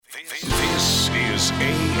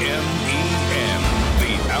A-M-E-N,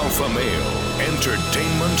 the Alpha Male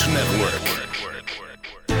Entertainment Network.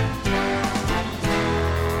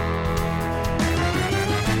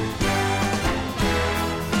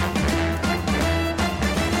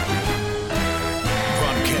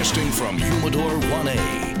 Broadcasting from Humidor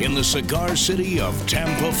 1A in the cigar city of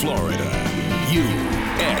Tampa, Florida,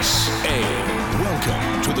 USA.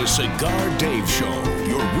 Welcome to the Cigar Dave Show,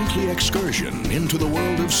 your weekly excursion into the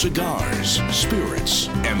world of cigars, spirits,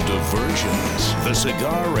 and diversions. The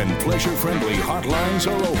cigar and pleasure-friendly hotlines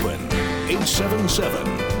are open.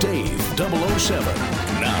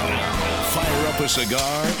 877-DAVE-007. Now, fire up a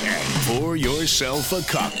cigar and pour yourself a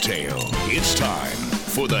cocktail. It's time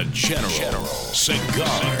for the General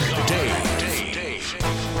Cigar Dave.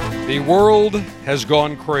 The world has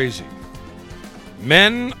gone crazy.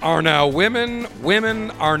 Men are now women.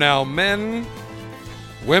 Women are now men.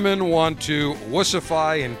 Women want to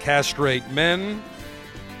wussify and castrate men.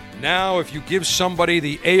 Now, if you give somebody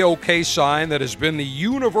the A-OK sign that has been the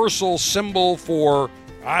universal symbol for,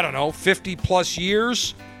 50 plus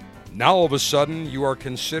years, now all of a sudden you are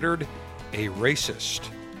considered a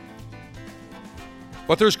racist.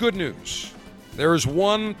 But there's good news. There is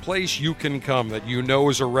one place you can come that you know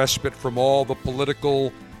is a respite from all the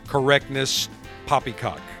political correctness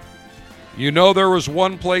poppycock. You know there is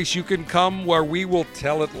one place you can come where we will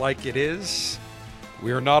tell it like it is.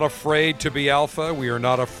 We are not afraid to be alpha. We are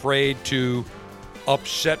not afraid to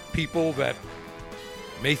upset people that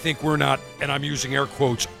may think we're not, and I'm using air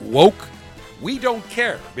quotes, woke. We don't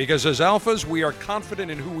care because as alphas, we are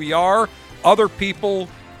confident in who we are. Other people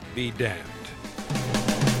be damned.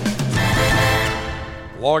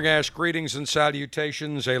 Long Ash greetings and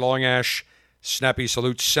salutations. A Long Ash snappy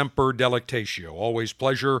salute, semper delectatio. Always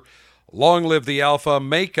pleasure. Long live the alpha.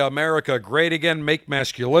 Make America great again. Make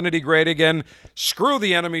masculinity great again. Screw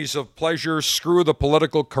the enemies of pleasure. Screw the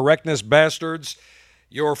political correctness bastards.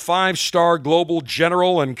 Your 5-star global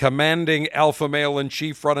general and commanding alpha male in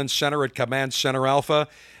chief, front and center at Command Center Alpha.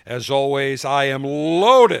 As always, I am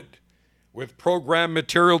loaded with program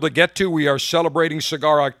material to get to. We are celebrating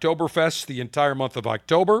Cigar Oktoberfest the entire month of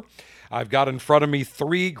October. I've got in front of me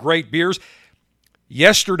 3 great beers.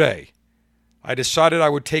 Yesterday, I decided I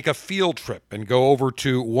would take a field trip and go over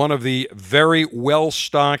to one of the very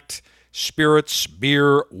well-stocked spirits,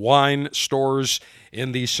 beer, wine stores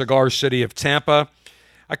in the cigar city of Tampa.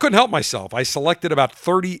 I couldn't help myself. I selected about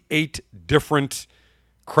 38 different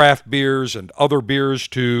craft beers and other beers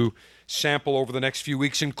to sample over the next few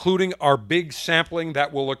weeks, including our big sampling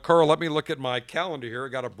that will occur. Let me look at my calendar here. I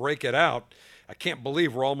got to break it out. I can't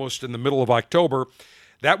believe we're almost in the middle of October.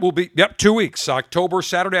 That will be, 2 weeks,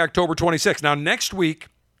 Saturday, October 26th. Now, next week,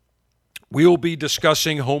 we will be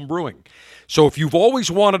discussing home brewing. So if you've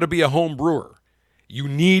always wanted to be a home brewer, you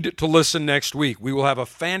need to listen next week. We will have a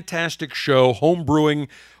fantastic show, Home Brewing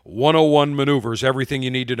 101 Maneuvers, everything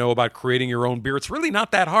you need to know about creating your own beer. It's really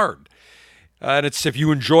not that hard. And it's if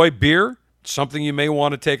you enjoy beer, something you may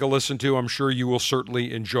want to take a listen to. I'm sure you will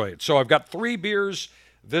certainly enjoy it. So I've got 3 beers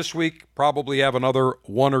this week, probably have another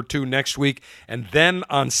 1 or 2 next week. And then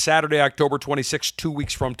on Saturday, October 26th, 2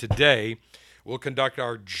 weeks from today, we'll conduct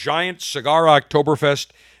our giant Cigar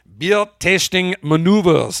Oktoberfest beer tasting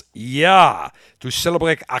maneuvers. Yeah, to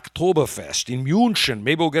celebrate Oktoberfest in München.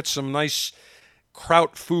 Maybe we'll get some nice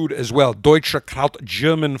kraut food as well. Deutsche Kraut,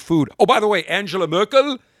 German food. Oh, by the way, Angela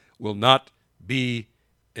Merkel will not be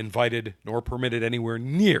invited nor permitted anywhere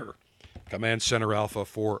near Command Center Alpha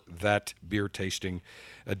for that beer tasting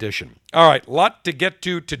edition. All right, lot to get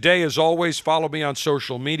to today. As always, follow me on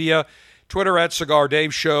social media. Twitter at Cigar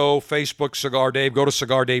Dave Show, Facebook Cigar Dave. Go to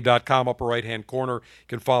cigardave.com, upper right-hand corner. You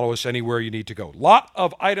can follow us anywhere you need to go. Lot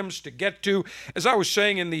of items to get to. As I was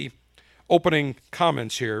saying in the opening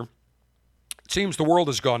comments here, it seems the world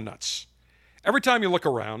has gone nuts. Every time you look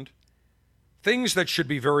around, things that should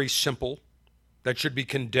be very simple, that should be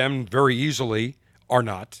condemned very easily, are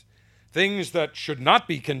not. Things that should not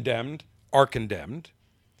be condemned are condemned.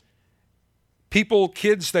 People,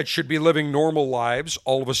 kids that should be living normal lives,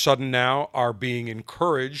 all of a sudden now are being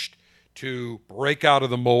encouraged to break out of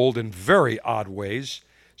the mold in very odd ways.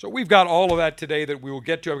 So we've got all of that today that we will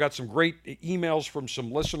get to. I've got some great emails from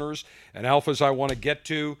some listeners and alphas I want to get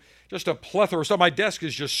to. Just a plethora. So my desk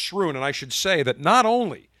is just strewn, and I should say that not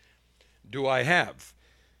only do I have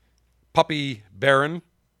Puppy Baron,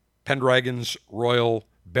 Pendragon's Royal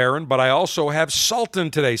Baron, but I also have Sultan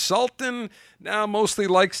today. Sultan now mostly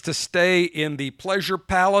likes to stay in the Pleasure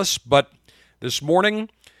Palace, but this morning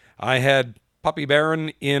I had Puppy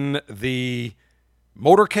Baron in the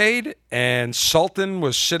motorcade, and Sultan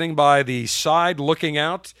was sitting by the side looking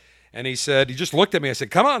out, And he just looked at me. I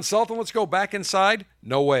said, come on, Sultan, let's go back inside.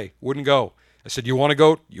 No way. Wouldn't go. I said, you want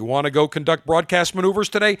to go conduct broadcast maneuvers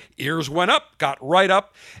today? Ears went up, got right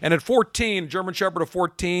up. And at 14, German Shepherd of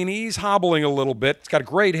 14, he's hobbling a little bit. He's got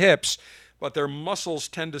great hips, but their muscles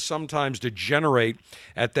tend to sometimes degenerate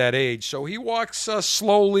at that age. So he walks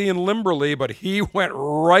slowly and limberly, but he went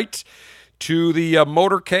right to the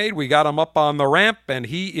motorcade. We got him up on the ramp, and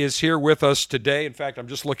he is here with us today. In fact, I'm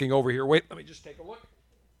just looking over here. Wait, let me just take a look.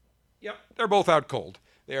 Yep, they're both out cold.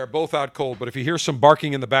 They are both out cold, but if you hear some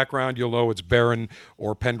barking in the background, you'll know it's Baron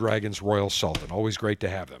or Pendragon's Royal Sultan. Always great to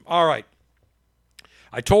have them. All right.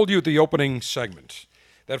 I told you at the opening segment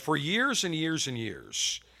that for years and years and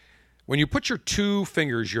years, when you put your two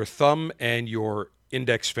fingers, your thumb and your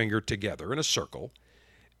index finger together in a circle,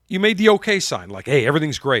 you made the okay sign, like, hey,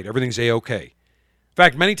 everything's great, everything's A-okay. In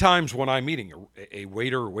fact, many times when I'm eating, a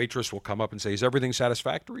waiter or waitress will come up and say, is everything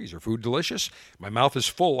satisfactory? Is your food delicious? My mouth is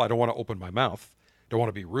full. I don't want to open my mouth. Don't want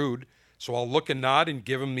to be rude. So I'll look and nod and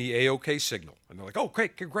give them the A-okay signal. And they're like, oh,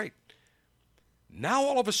 great, great. Now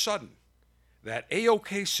all of a sudden, that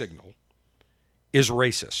A-okay signal is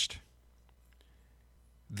racist.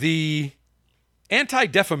 The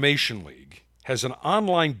Anti-Defamation League has an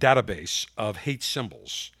online database of hate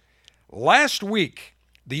symbols. Last week,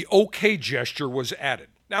 the OK gesture was added.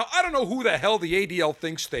 Now, I don't know who the hell the ADL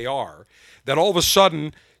thinks they are, that all of a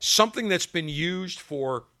sudden, something that's been used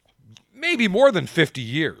for maybe more than 50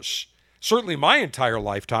 years, certainly my entire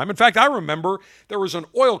lifetime. In fact, I remember there was an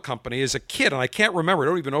oil company as a kid, and I can't remember. I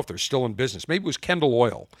don't even know if they're still in business. Maybe it was Kendall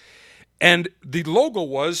Oil. And the logo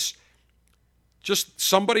was just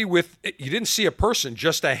somebody with, you didn't see a person,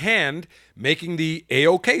 just a hand making the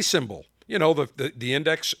A-OK symbol. You know, the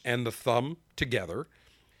index and the thumb together,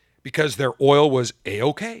 because their oil was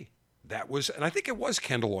A-OK. That was, and I think it was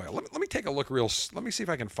Kendall Oil. Let me take a look let me see if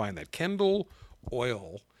I can find that. Kendall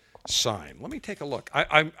Oil sign. Let me take a look.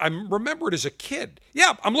 I remember it as a kid.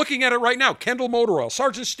 Yeah, I'm looking at it right now. Kendall Motor Oil.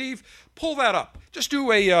 Sergeant Steve, pull that up. Just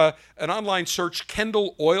do an online search,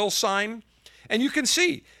 Kendall Oil sign, and you can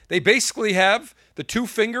see they basically have the two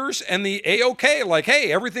fingers and the A-OK, like,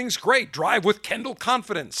 hey, everything's great. Drive with Kendall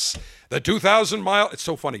confidence. The 2,000-mile, it's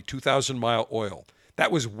so funny, 2,000-mile oil.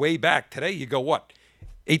 That was way back. Today you go, what,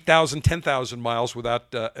 8,000, 10,000 miles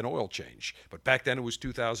without an oil change. But back then it was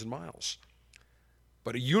 2,000 miles.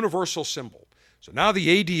 But a universal symbol. So now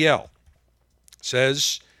the ADL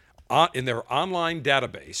says in their online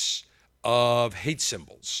database of hate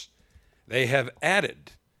symbols, they have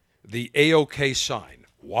added the A-OK sign.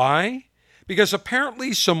 Why? Because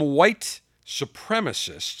apparently some white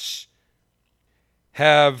supremacists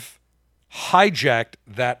have hijacked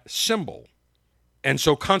that symbol. And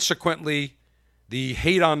so consequently, the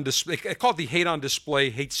hate on display, I call it the Hate on Display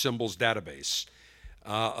Hate Symbols Database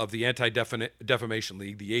of the Anti-Defamation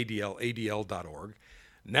League, the ADL, ADL.org.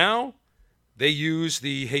 Now they use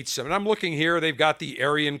the hate symbol. And I'm looking here, they've got the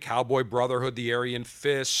Aryan Cowboy Brotherhood, the Aryan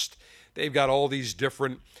Fist. They've got all these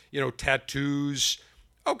different, tattoos.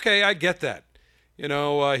 Okay, I get that.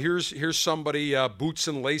 Here's somebody, boots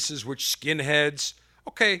and laces, which skinheads.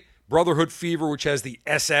 Okay, Brotherhood Fever, which has the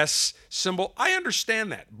SS symbol. I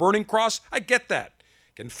understand that. Burning Cross, I get that.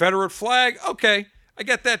 Confederate flag, okay, I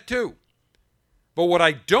get that too. But what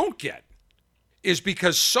I don't get is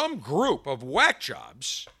because some group of whack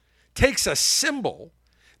jobs takes a symbol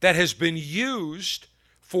that has been used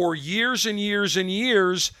for years and years and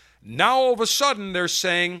years. Now all of a sudden they're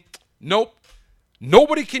saying, nope,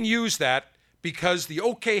 nobody can use that because the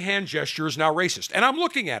OK hand gesture is now racist. And I'm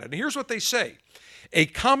looking at it, and here's what they say. A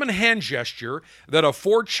common hand gesture that a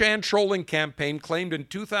 4chan trolling campaign claimed in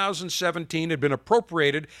 2017 had been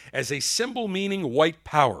appropriated as a symbol meaning white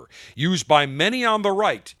power, used by many on the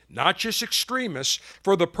right, not just extremists,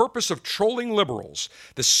 for the purpose of trolling liberals.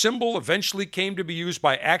 The symbol eventually came to be used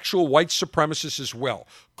by actual white supremacists as well.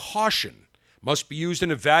 Caution must be used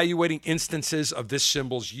in evaluating instances of this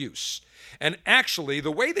symbol's use. And actually, the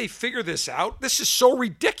way they figure this out, this is so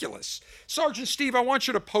ridiculous. Sergeant Steve, I want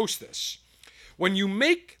you to post this. When you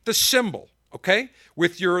make the symbol, okay,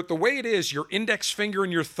 with the way it is, your index finger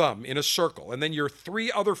and your thumb in a circle, and then your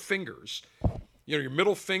three other fingers, your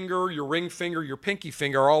middle finger, your ring finger, your pinky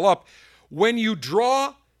finger are all up. When you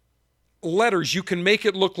draw letters, you can make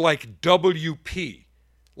it look like WP,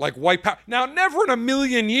 like white power. Now, never in a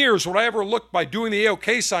million years would I ever look by doing the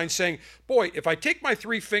A-OK sign saying, boy, if I take my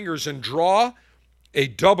three fingers and draw a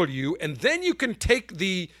W, and then you can take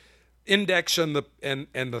the index and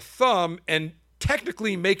the thumb and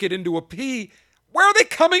technically make it into a P. Where are they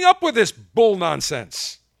coming up with this bull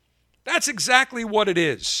nonsense? That's exactly what it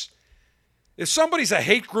is. If somebody's a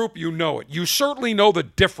hate group, you know it. You certainly know the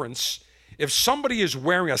difference If somebody is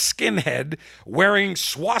wearing a skinhead, wearing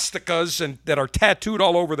swastikas and that are tattooed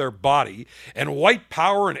all over their body, and white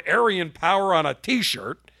power and Aryan power on a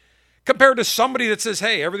t-shirt, compared to somebody that says,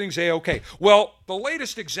 hey, everything's A-okay. Well, the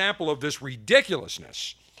latest example of this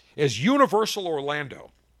ridiculousness is Universal Orlando.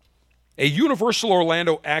 A Universal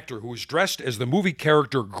Orlando actor who was dressed as the movie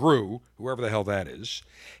character Gru, whoever the hell that is,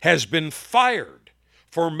 has been fired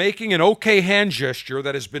for making an okay hand gesture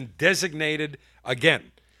that has been designated,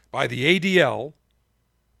 again, by the ADL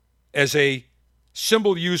as a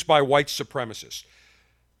symbol used by white supremacists.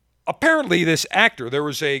 Apparently, this actor, there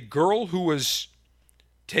was a girl who was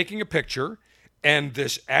taking a picture, and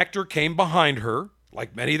this actor came behind her,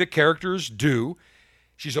 like many of the characters do.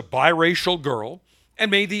 She's a biracial girl,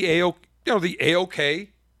 and made the A-OK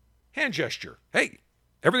hand gesture. Hey,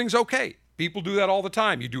 everything's okay. People do that all the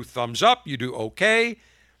time. You do thumbs up, you do okay.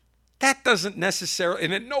 That doesn't necessarily,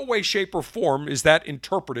 and in no way, shape, or form is that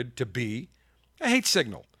interpreted to be a hate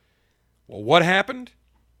signal. Well, what happened?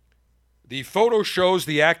 The photo shows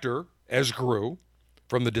the actor as Gru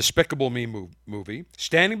from the Despicable Me movie,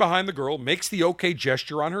 standing behind the girl, makes the okay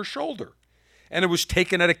gesture on her shoulder. And it was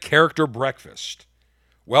taken at a character breakfast.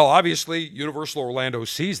 Well, obviously, Universal Orlando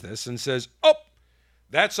sees this and says, oh,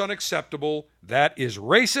 that's unacceptable. That is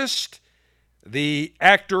racist. The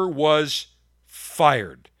actor was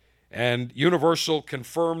fired. And Universal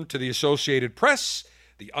confirmed to the Associated Press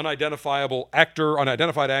the unidentified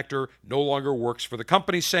actor no longer works for the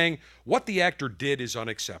company, saying what the actor did is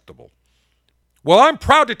unacceptable. Well, I'm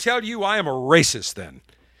proud to tell you I am a racist then,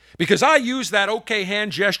 because I use that okay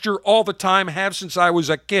hand gesture all the time, have since I was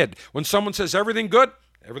a kid. When someone says everything good,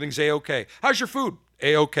 everything's A-okay. How's your food?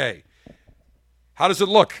 A-okay. How does it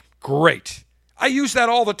look? Great. I use that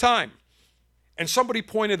all the time. And somebody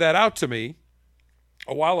pointed that out to me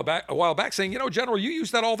a while back saying, General, you use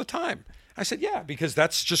that all the time. I said, yeah, because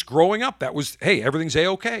that's just growing up. That was, hey, everything's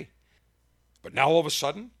A-okay. But now all of a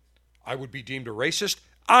sudden, I would be deemed a racist.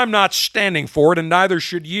 I'm not standing for it, and neither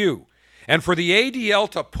should you. And for the ADL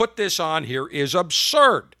to put this on here is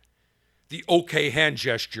absurd. The okay hand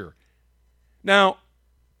gesture. Now,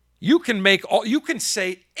 you can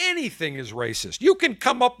say anything is racist. You can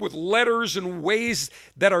come up with letters and ways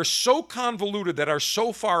that are so convoluted, that are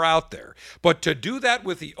so far out there. But to do that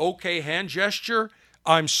with the okay hand gesture,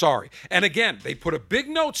 I'm sorry. And again, they put a big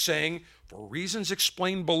note saying, for reasons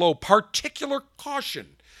explained below, particular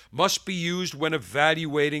caution must be used when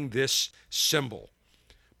evaluating this symbol.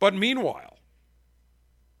 But meanwhile,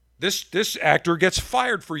 this actor gets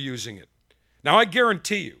fired for using it. Now, I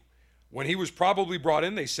guarantee you, when he was probably brought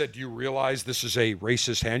in, they said, do you realize this is a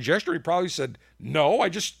racist hand gesture? He probably said, no, I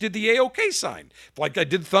just did the A-OK sign, like I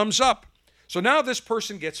did thumbs up. So now this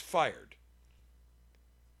person gets fired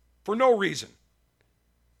for no reason.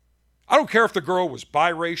 I don't care if the girl was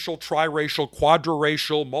biracial, triracial,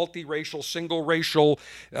 quadraracial, multiracial, single racial,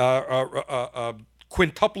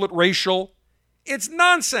 quintuplet racial. It's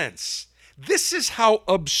nonsense. This is how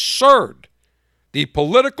absurd the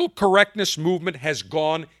political correctness movement has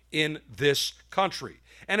gone in this country.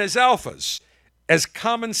 And as alphas, as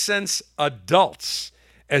common sense adults,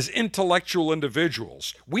 as intellectual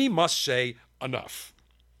individuals, we must say enough.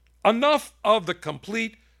 Enough of the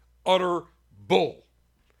complete, utter bull.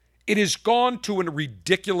 It has gone to a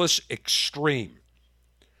ridiculous extreme.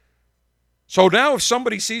 So now if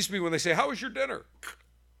somebody sees me when they say, how was your dinner?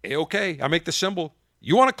 A-okay, I make the symbol.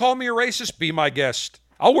 You want to call me a racist? Be my guest.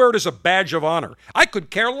 I'll wear it as a badge of honor. I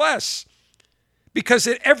could care less. Because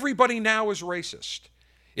everybody now is racist.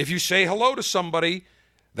 If you say hello to somebody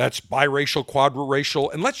that's biracial,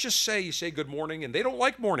 quadraracial, and let's just say you say good morning and they don't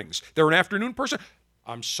like mornings, they're an afternoon person,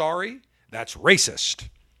 I'm sorry, that's racist.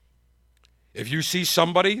 If you see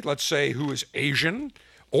somebody, let's say, who is Asian,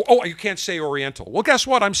 you can't say Oriental. Well, guess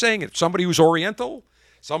what? I'm saying it. Somebody who's Oriental,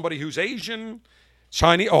 somebody who's Asian,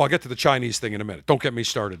 Chinese. I'll get to the Chinese thing in a minute. Don't get me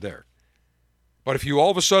started there. But if you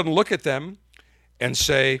all of a sudden look at them and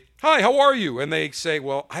say, hi, how are you? And they say,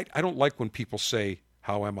 well, I don't like when people say,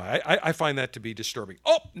 how am I? I find that to be disturbing.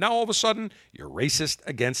 Oh, now all of a sudden, you're racist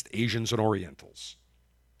against Asians and Orientals.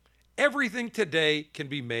 Everything today can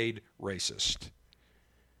be made racist.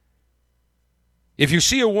 If you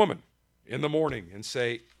see a woman in the morning and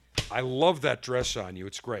say, I love that dress on you,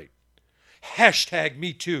 it's great. Hashtag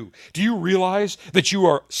me too. Do you realize that you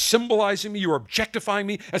are symbolizing me, you're objectifying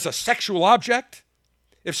me as a sexual object?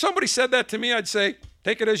 If somebody said that to me, I'd say,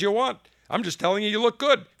 take it as you want. I'm just telling you look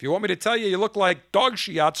good. If you want me to tell you you look like dog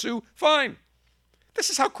shiatsu, fine.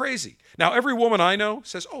 This is how crazy. Now, every woman I know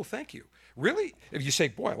says, oh, thank you. Really? If you say,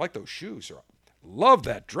 boy, I like those shoes, or love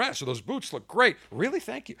that dress, or those boots look great. Really?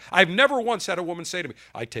 Thank you. I've never once had a woman say to me,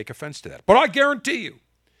 I take offense to that. But I guarantee you,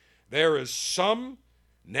 there is some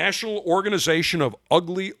national organization of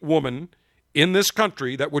ugly women in this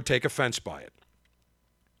country that would take offense by it.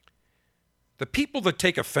 The people that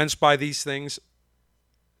take offense by these things,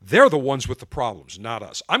 they're the ones with the problems, not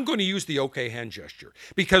us. I'm going to use the okay hand gesture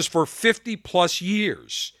because for 50 plus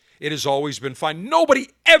years, it has always been fine. Nobody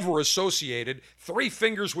ever associated 3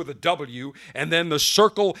 fingers with a W and then the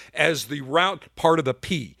circle as the round part of the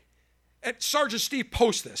P. And Sergeant Steve,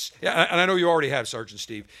 post this. Yeah, and I know you already have, Sergeant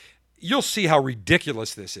Steve. You'll see how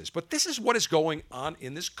ridiculous this is. But this is what is going on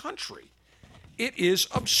in this country. It is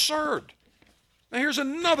absurd. Now, here's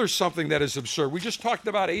another something that is absurd. We just talked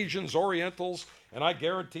about Asians, Orientals, and I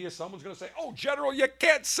guarantee you someone's going to say, oh, General, you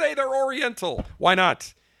can't say they're Oriental. Why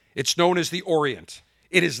not? It's known as the Orient.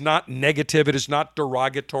 It is not negative. It is not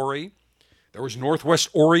derogatory. There was Northwest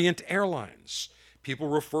Orient Airlines. People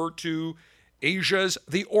refer to Asia as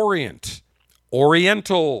the Orient.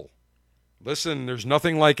 Oriental. Listen, there's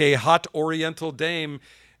nothing like a hot Oriental dame,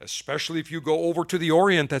 especially if you go over to the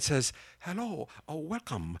Orient, that says, hello,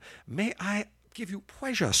 welcome. May I give you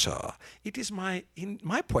pleasure, sir? It is my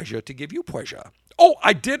pleasure to give you pleasure. Oh,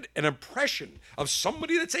 I did an impression of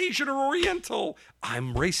somebody that's Asian or Oriental.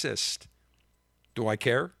 I'm racist. Do I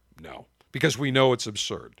care? No, because we know it's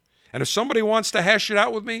absurd. And if somebody wants to hash it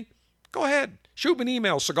out with me, go ahead. Shoot me an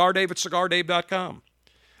email, cigardave@cigardave.com.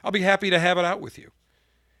 I'll be happy to have it out with you.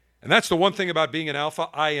 And that's the one thing about being an alpha.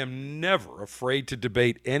 I am never afraid to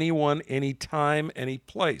debate anyone, anytime, any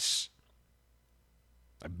place.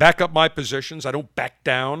 I back up my positions. I don't back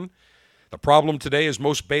down. The problem today is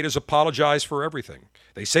most betas apologize for everything.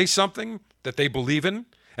 They say something that they believe in,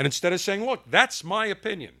 and instead of saying, look, that's my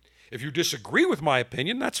opinion. If you disagree with my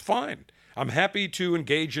opinion, that's fine. I'm happy to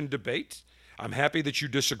engage in debate. I'm happy that you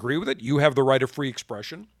disagree with it. You have the right of free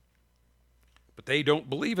expression. But they don't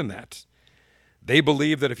believe in that. They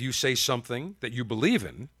believe that if you say something that you believe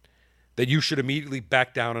in, that you should immediately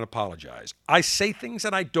back down and apologize. I say things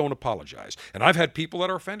and I don't apologize. And I've had people that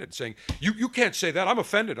are offended saying, you can't say that. I'm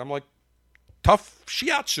offended. I'm like, tough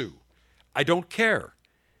shiatsu. I don't care.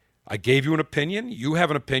 I gave you an opinion. You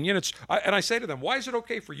have an opinion. And I say to them, why is it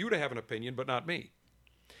okay for you to have an opinion but not me?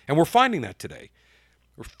 And we're finding that today.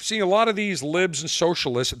 We're seeing a lot of these libs and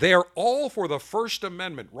socialists. They are all for the First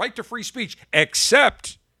Amendment, right to free speech,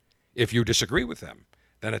 except if you disagree with them.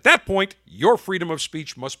 Then at that point, your freedom of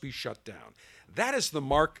speech must be shut down. That is the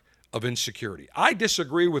mark of insecurity. I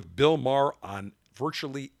disagree with Bill Maher on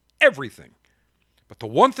virtually everything. But the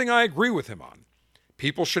one thing I agree with him on,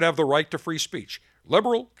 people should have the right to free speech.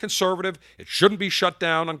 Liberal, conservative, it shouldn't be shut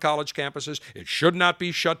down on college campuses. It should not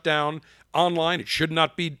be shut down online. It should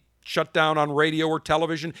not be shut down on radio or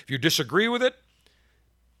television. If you disagree with it,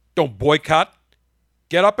 don't boycott.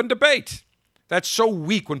 Get up and debate. That's so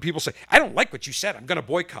weak when people say, I don't like what you said, I'm going to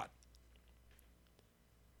boycott.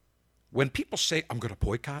 When people say, I'm going to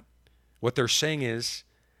boycott, what they're saying is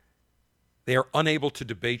they are unable to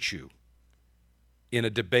debate you in a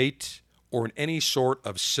debate or in any sort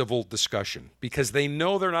of civil discussion because they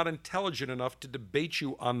know they're not intelligent enough to debate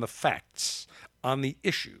you on the facts, on the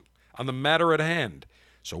issue, on the matter at hand.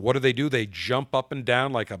 So what do? They jump up and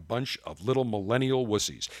down like a bunch of little millennial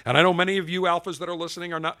wussies. And I know many of you alphas that are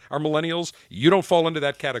listening are millennials. You don't fall into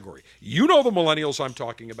that category. You know the millennials I'm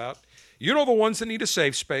talking about. You know the ones that need a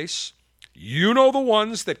safe space. You know the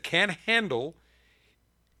ones that can't handle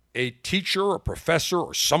a teacher or professor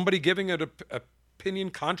or somebody giving an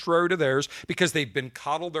opinion contrary to theirs because they've been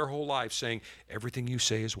coddled their whole life saying, everything you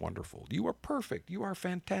say is wonderful. You are perfect. You are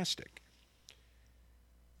fantastic.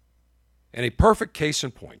 And a perfect case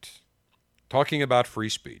in point, talking about free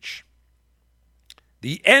speech.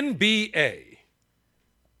 The NBA,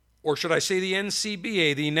 or should I say the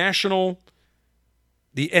NCBA, the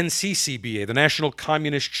NCCBA, the National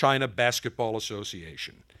Communist China Basketball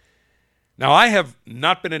Association. Now, I have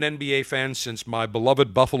not been an NBA fan since my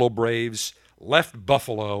beloved Buffalo Braves left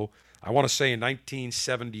Buffalo, I want to say in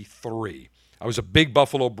 1973. I was a big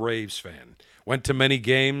Buffalo Braves fan. Went to many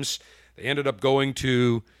games. They ended up going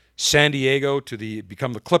to San Diego to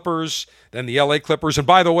become the Clippers, then the LA Clippers. And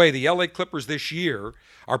by the way, the LA Clippers this year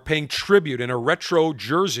are paying tribute in a retro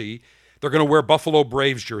jersey. They're going to wear Buffalo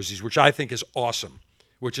Braves jerseys, which I think is awesome,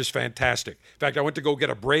 which is fantastic. In fact, I went to go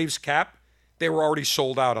get a Braves cap. They were already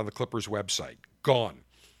sold out on the Clippers website. Gone.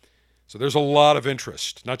 So there's a lot of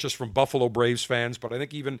interest, not just from Buffalo Braves fans, but I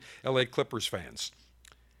think even LA Clippers fans.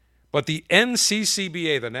 But the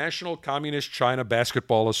NCCBA, the National Communist China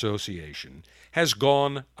Basketball Association, has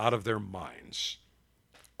gone out of their minds,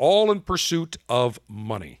 all in pursuit of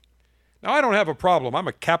money. Now, I don't have a problem. I'm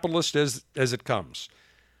a capitalist as it comes.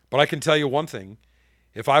 But I can tell you one thing.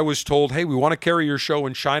 if I was told, hey, we want to carry your show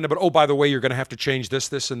in China, but oh, by the way, you're going to have to change this,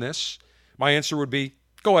 this, and this, my answer would be,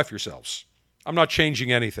 go F yourselves. I'm not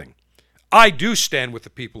changing anything. I do stand with the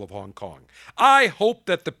people of Hong Kong. I hope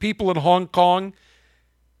that the people in Hong Kong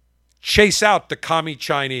chase out the commie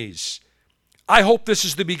Chinese. I hope this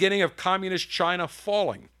is the beginning of communist China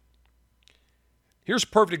falling. Here's a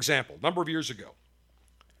perfect example. A number of years ago,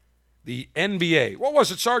 the NBA, what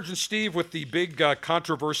was it, Sergeant Steve, with the big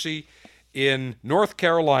controversy in North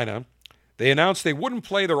Carolina? They announced they wouldn't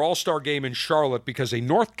play their All-Star game in Charlotte because a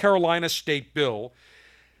North Carolina state bill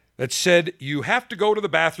that said you have to go to the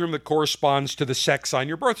bathroom that corresponds to the sex on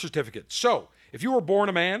your birth certificate. So, if you were born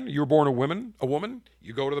a man, you were born a woman,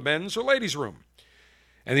 you go to the men's or ladies' room.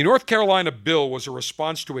 And the North Carolina bill was a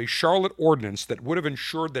response to a Charlotte ordinance that would have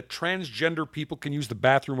ensured that transgender people can use the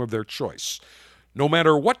bathroom of their choice, no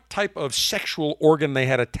matter what type of sexual organ they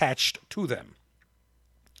had attached to them.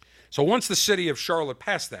 So once the city of Charlotte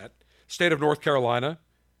passed that, state of North Carolina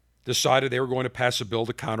decided they were going to pass a bill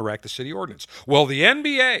to counteract the city ordinance. Well, the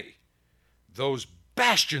NBA, those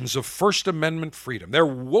bastions of First Amendment freedom, their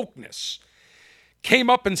wokeness,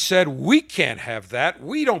 came up and said, we can't have that.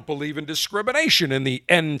 We don't believe in discrimination in the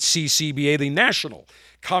NCCBA, the National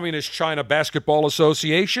Communist China Basketball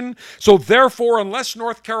Association. So therefore, unless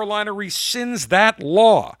North Carolina rescinds that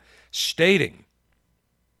law stating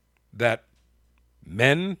that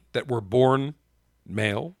men that were born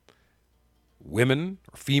male, women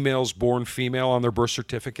or females born female on their birth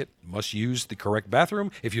certificate must use the correct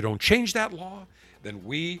bathroom. If you don't change that law, then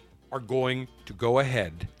we are going to go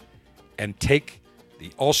ahead and take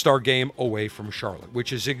the All-Star game away from Charlotte,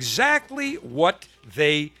 which is exactly what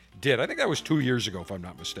they did. I think that was 2 years ago, if I'm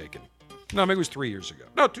not mistaken. No, maybe it was 3 years ago.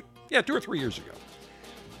 No, 2 or 3 years ago.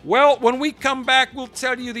 Well, when we come back, we'll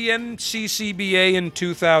tell you the NCCBA in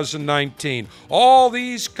 2019. All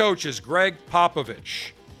these coaches, Greg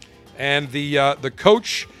Popovich, and the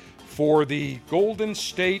coach for the Golden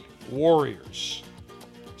State Warriors,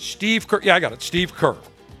 Steve Kerr. Yeah, I got it, Steve Kerr.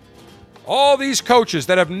 All these coaches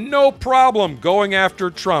that have no problem going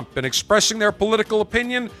after Trump and expressing their political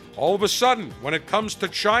opinion, all of a sudden, when it comes to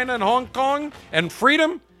China and Hong Kong and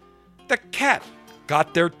freedom, the cat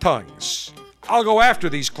got their tongues. I'll go after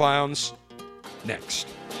these clowns next.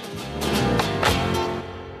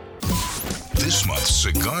 This month's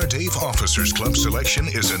Cigar Dave Officers Club selection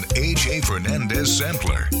is an A.J. Fernandez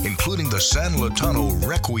sampler, including the San Lotano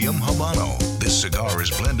Requiem Habano. This cigar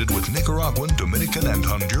is blended with Nicaraguan, Dominican, and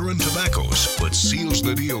Honduran tobaccos, but seals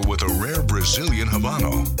the deal with a rare Brazilian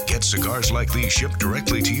Habano. Get cigars like these shipped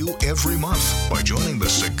directly to you every month by joining the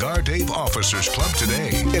Cigar Dave Officers Club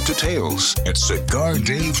today. Get details at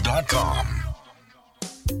CigarDave.com.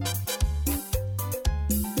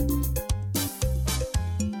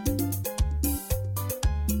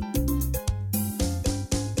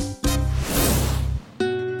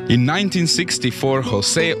 In 1964,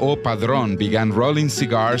 Jose O. Padron began rolling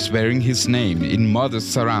cigars bearing his name in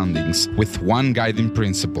modest surroundings with one guiding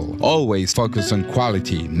principle: always focus on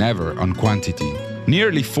quality, never on quantity.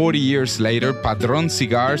 Nearly 40 years later, Padron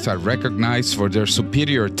cigars are recognized for their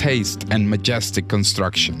superior taste and majestic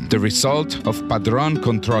construction, the result of Padron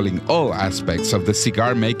controlling all aspects of the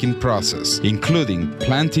cigar-making process, including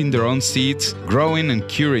planting their own seeds, growing and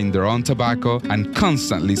curing their own tobacco, and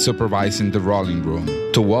constantly supervising the rolling room.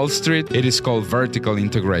 To Wall Street, it is called vertical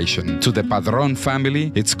integration. To the Padron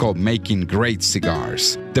family, it's called making great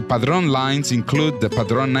cigars. The Padron lines include the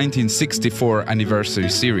Padron 1964 Anniversary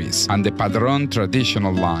Series and the Padron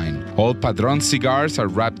Traditional line. All Padron cigars are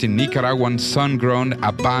wrapped in Nicaraguan sun-grown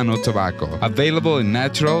Habano tobacco, available in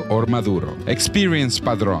natural or maduro. Experience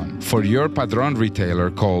Padron. For your Padron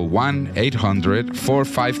retailer, call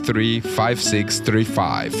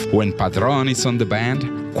 1-800-453-5635. When Padron is on the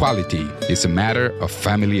band, quality is a matter of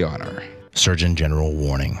family honor. Surgeon General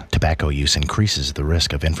warning: tobacco use increases the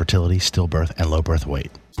risk of infertility, stillbirth, and low birth weight.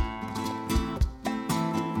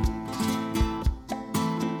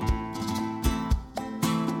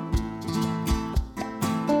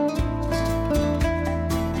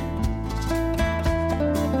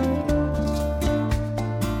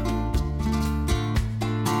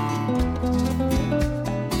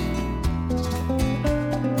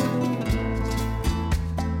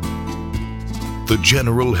 The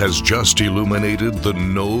General has just illuminated the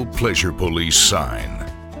No Pleasure Police sign.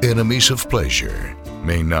 Enemies of pleasure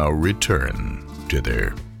may now return to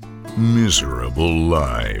their miserable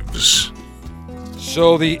lives.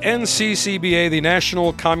 So the NCCBA, the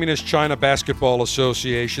National Communist China Basketball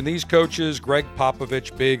Association, these coaches, Greg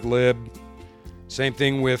Popovich, Big Lib, same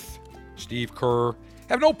thing with Steve Kerr,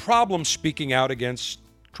 have no problem speaking out against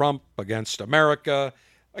Trump, against America,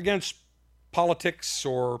 against politics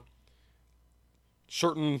or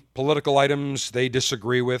certain political items they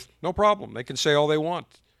disagree with, no problem. They can say all they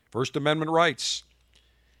want. First Amendment rights.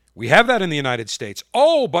 We have that in the United States.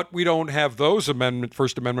 Oh, but we don't have those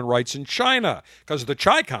First Amendment rights in China because the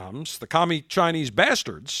Chi-Coms, the commie Chinese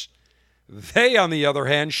bastards, they, on the other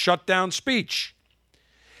hand, shut down speech.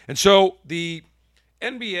 And so the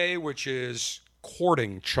NBA, which is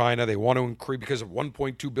courting China, they want to increase because of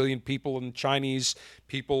 1.2 billion people, and Chinese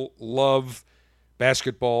people love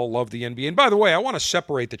basketball, love the NBA. And by the way, I want to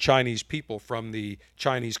separate the Chinese people from the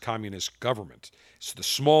Chinese Communist government. It's the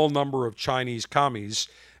small number of Chinese commies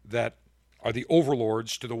that are the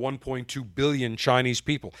overlords to the 1.2 billion Chinese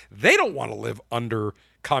people. They don't want to live under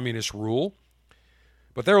communist rule,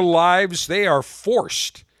 but their lives, they are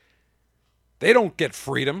forced. They don't get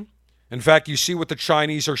freedom. In fact, you see what the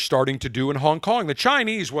Chinese are starting to do in Hong Kong. The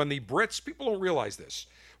Chinese, when the Brits, people don't realize this,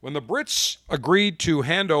 when the Brits agreed to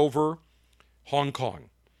hand over Hong Kong,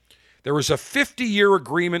 there was a 50-year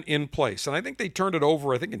agreement in place, and I think they turned it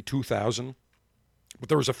over, in 2000, but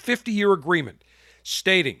there was a 50-year agreement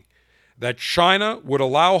stating that China would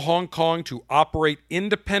allow Hong Kong to operate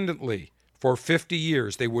independently for 50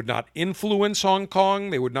 years. They would not influence Hong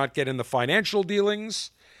Kong. They would not get in the financial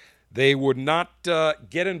dealings. They would not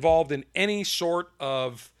get involved in any sort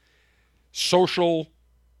of social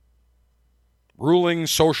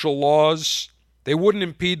rulings, social laws. They wouldn't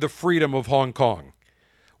impede the freedom of Hong Kong.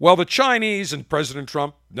 Well, the Chinese, and President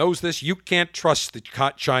Trump knows this, you can't trust the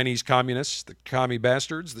Chinese communists, the commie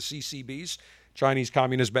bastards, the CCBs, Chinese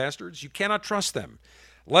communist bastards. You cannot trust them.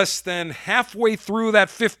 Less than halfway through that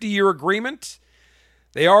 50-year agreement,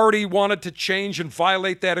 they already wanted to change and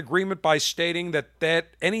violate that agreement by stating that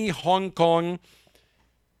any Hong Kong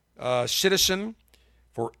citizen,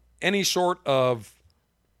 for any sort of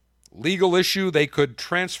legal issue, they could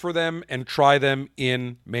transfer them and try them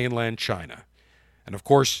in mainland China. And of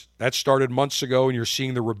course, that started months ago, and you're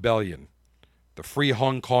seeing the rebellion, the Free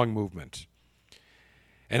Hong Kong movement.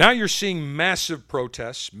 And now you're seeing massive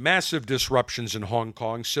protests, massive disruptions in Hong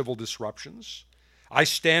Kong, civil disruptions. I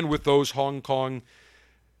stand with those Hong Kong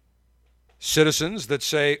citizens that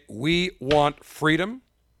say we want freedom.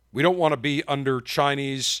 We don't want to be under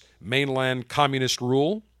Chinese mainland communist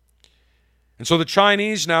rule. And so the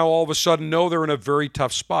Chinese now all of a sudden know they're in a very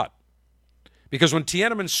tough spot. Because when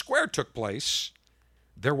Tiananmen Square took place,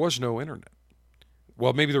 there was no internet.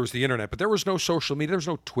 Well, maybe there was the internet, but there was no social media. There was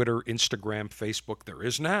no Twitter, Instagram, Facebook. There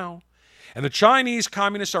is now. And the Chinese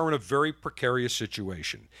communists are in a very precarious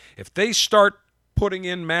situation. If they start putting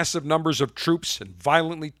in massive numbers of troops and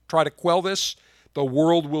violently try to quell this, the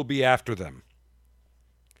world will be after them.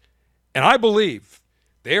 And I believe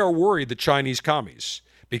they are worried, the Chinese commies,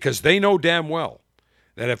 because they know damn well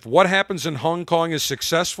that if what happens in Hong Kong is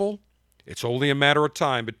successful, it's only a matter of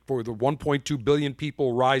time before the 1.2 billion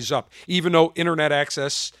people rise up, even though internet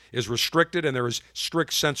access is restricted and there is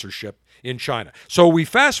strict censorship in China. So we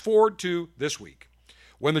fast forward to this week,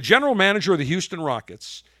 when the general manager of the Houston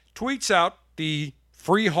Rockets tweets out the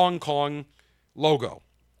Free Hong Kong logo.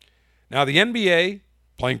 Now, the NBA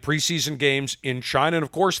playing preseason games in China, and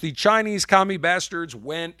of course, the Chinese commie bastards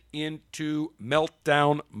went into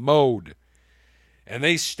meltdown mode. And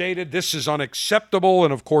they stated this is unacceptable.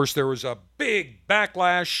 And of course, there was a big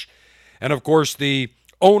backlash. And of course, the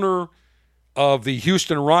owner of the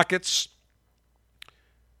Houston Rockets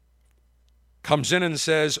comes in and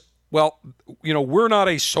says, well, we're not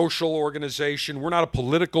a social organization. We're not a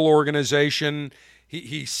political organization.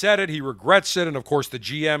 He said it. He regrets it. And of course, the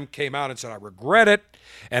GM came out and said, I regret it.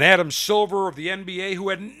 And Adam Silver of the NBA, who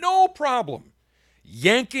had no problem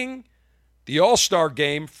yanking the All-Star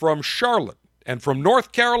game from Charlotte and from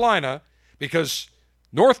North Carolina, because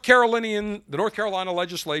the North Carolina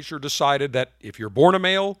legislature decided that if you're born a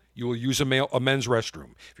male, you will use a men's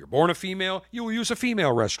restroom. If you're born a female, you will use a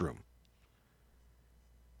female restroom.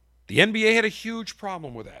 The NBA had a huge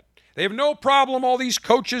problem with that. They have no problem, all these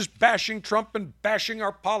coaches bashing Trump and bashing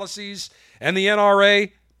our policies and the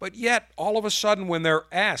NRA, but yet, all of a sudden, when they're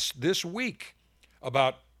asked this week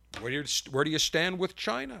about where do you stand with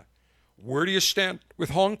China, where do you stand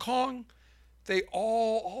with Hong Kong, they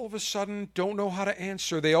all of a sudden don't know how to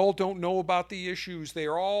answer. They all don't know about the issues.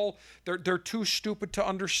 They're too stupid to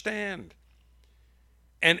understand.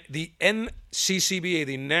 And the NCCBA,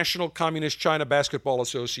 the National Communist China Basketball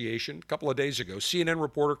Association, a couple of days ago, CNN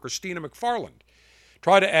reporter Christina McFarland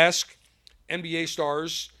tried to ask NBA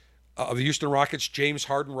stars of the Houston Rockets, James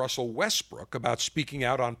Harden, Russell Westbrook, about speaking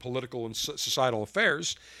out on political and societal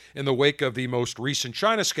affairs in the wake of the most recent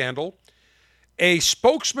China scandal. A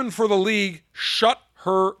spokesman for the league shut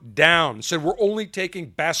her down, said we're only taking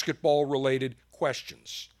basketball-related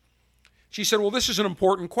questions. She said, well, this is an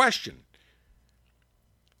important question.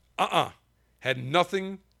 Had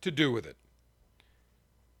nothing to do with it.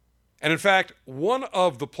 And in fact, one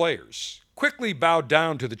of the players quickly bowed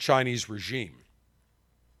down to the Chinese regime.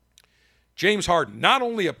 James Harden not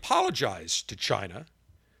only apologized to China,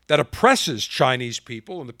 that oppresses Chinese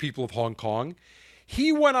people and the people of Hong Kong,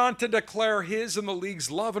 he went on to declare his and the league's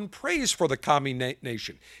love and praise for the commie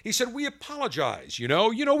nation. He said, we apologize, we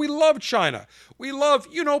love China. We love,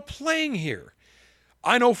 playing here.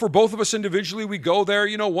 I know for both of us individually, we go there,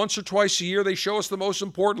 once or twice a year. They show us the most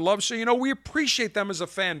important love. So, we appreciate them as a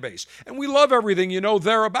fan base. And we love everything,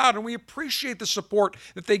 they're about. And we appreciate the support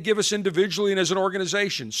that they give us individually and as an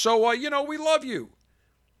organization. So, we love you.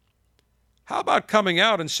 How about coming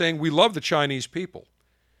out and saying we love the Chinese people?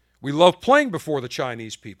 We love playing before the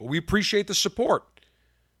Chinese people. We appreciate the support.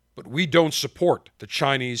 But we don't support the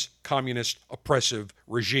Chinese communist oppressive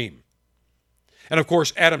regime. And, of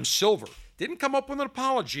course, Adam Silver didn't come up with an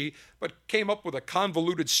apology, but came up with a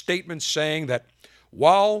convoluted statement saying that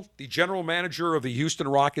while the general manager of the Houston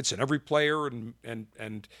Rockets and every player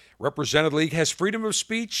and represented league has freedom of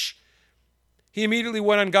speech, he immediately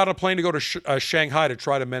went and got on a plane to go to Shanghai to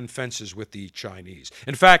try to mend fences with the Chinese.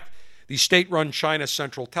 In fact, the state-run China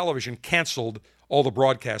Central Television canceled all the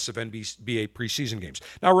broadcasts of NBA preseason games.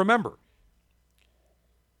 Now remember,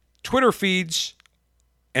 Twitter feeds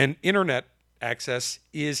and internet access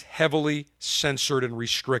is heavily censored and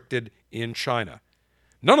restricted in China.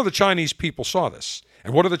 None of the Chinese people saw this.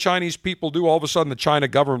 And what do the Chinese people do? All of a sudden, the China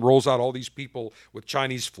government rolls out all these people with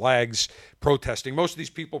Chinese flags protesting. Most of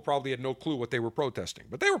these people probably had no clue what they were protesting,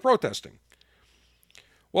 but they were protesting.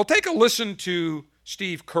 Well, take a listen to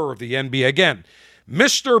Steve Kerr of the NBA. Again,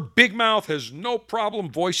 Mr. Big Mouth has no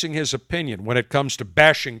problem voicing his opinion when it comes to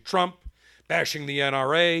bashing Trump, bashing the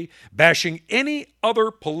NRA, bashing any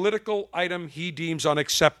other political item he deems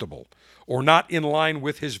unacceptable or not in line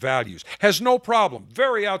with his values. Has no problem.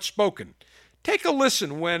 Very outspoken. Take a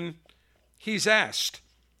listen when he's asked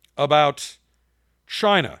about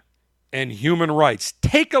China and human rights.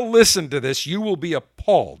 Take a listen to this. You will be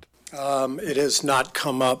appalled. It has not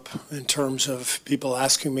come up in terms of people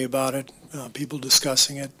asking me about it, people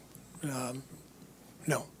discussing it.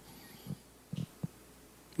 No.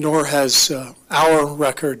 Nor has our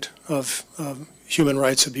record of human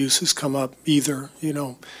rights abuses come up either.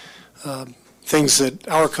 Things that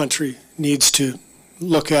our country needs to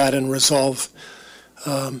look at and resolve,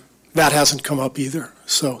 that hasn't come up either.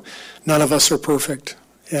 So none of us are perfect,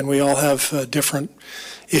 and we all have different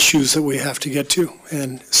issues that we have to get to.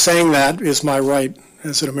 And saying that is my right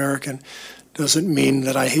as an American. Doesn't mean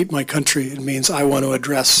that I hate my country. It means I want to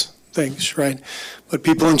address things, right? But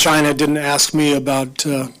people in China didn't ask me about,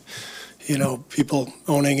 people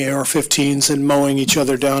owning AR-15s and mowing each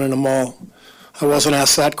other down in a mall. I wasn't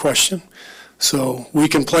asked that question. So we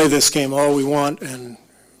can play this game all we want and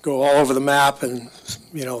go all over the map, and,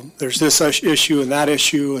 there's this issue and that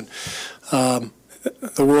issue, and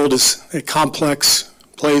the world is a complex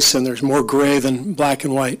place, and there's more gray than black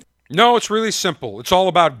and white. No, it's really simple. It's all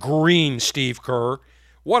about green, Steve Kerr.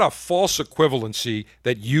 What a false equivalency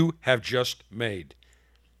that you have just made.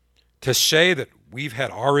 To say that we've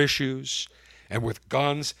had our issues, and with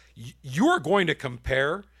guns, you are going to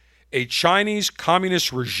compare a Chinese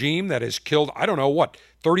communist regime that has killed,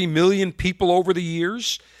 30 million people over the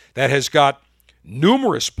years, that has got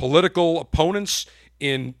numerous political opponents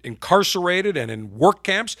incarcerated and in work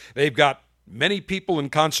camps. They've got many people in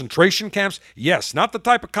concentration camps. Yes, not the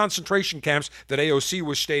type of concentration camps that AOC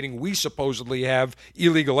was stating we supposedly have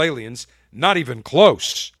illegal aliens. Not even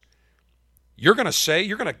close. You're going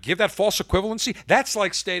to give that false equivalency? That's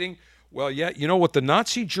like stating, well, yeah, what the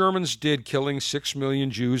Nazi Germans did, killing 6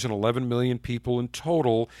 million Jews and 11 million people in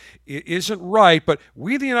total, isn't right. But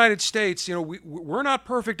we, the United States, we're not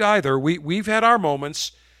perfect either. We've had our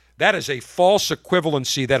moments. That is a false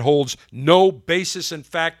equivalency that holds no basis in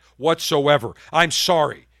fact whatsoever. I'm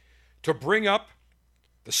sorry. To bring up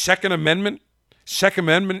the Second Amendment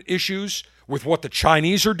issues with what the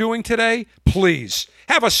Chinese are doing today, please,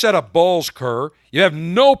 have a set of balls, Kerr. You have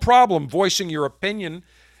no problem voicing your opinion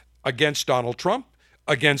against Donald Trump,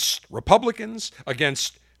 against Republicans,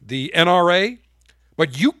 against the NRA,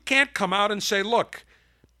 but you can't come out and say, look,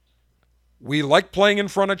 we like playing in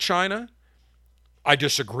front of China. I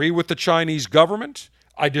disagree with the Chinese government.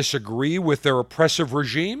 I disagree with their oppressive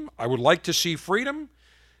regime. I would like to see freedom.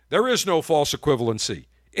 There is no false equivalency.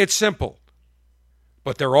 It's simple.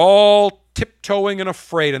 But they're all tiptoeing and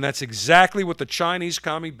afraid, and that's exactly what the Chinese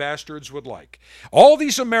commie bastards would like. All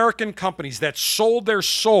these American companies that sold their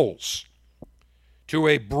souls to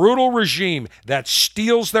a brutal regime that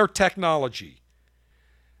steals their technology,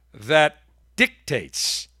 that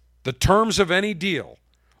dictates the terms of any deal,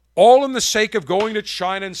 all in the sake of going to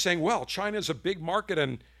China and saying, well, China is a big market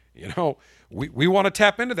and, we want to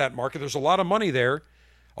tap into that market. There's a lot of money there.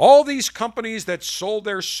 All these companies that sold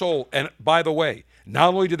their soul, and by the way,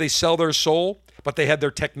 not only did they sell their soul, but they had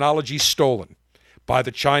their technology stolen by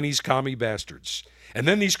the Chinese commie bastards. And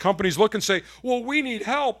then these companies look and say, well, we need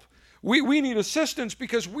help. We need assistance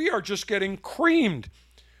because we are just getting creamed.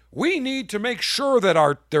 We need to make sure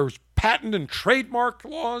that there's patent and trademark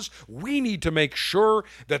laws. We need to make sure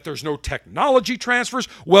that there's no technology transfers.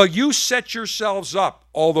 Well, you set yourselves up,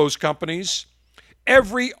 all those companies.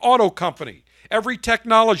 Every auto company, every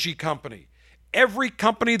technology company, every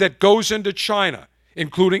company that goes into China,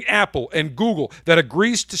 including Apple and Google, that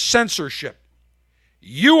agrees to censorship.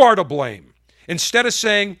 You are to blame. Instead of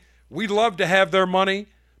saying, we'd love to have their money,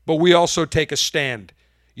 but we also take a stand.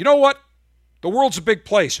 You know what? The world's a big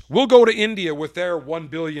place. We'll go to India with their 1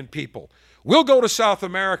 billion people. We'll go to South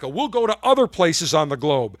America. We'll go to other places on the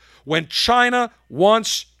globe. When China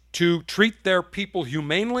wants to treat their people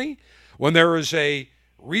humanely, when there is a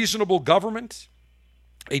reasonable government,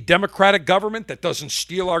 a democratic government that doesn't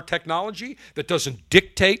steal our technology, that doesn't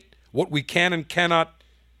dictate what we can and cannot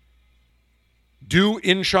do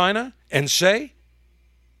in China and say,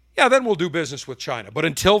 yeah, then we'll do business with China. But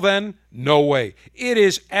until then, no way. It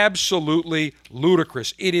is absolutely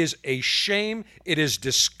ludicrous. It is a shame. It is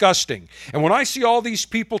disgusting. And when I see all these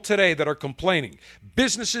people today that are complaining,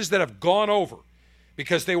 businesses that have gone over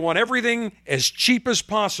because they want everything as cheap as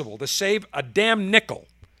possible to save a damn nickel,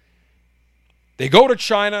 they go to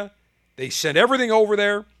China, they send everything over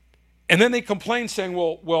there, and then they complain saying,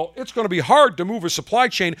 well, it's going to be hard to move a supply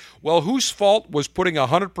chain. Well, whose fault was putting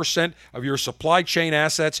 100% of your supply chain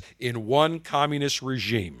assets in one communist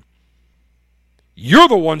regime? You're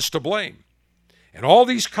the ones to blame. And all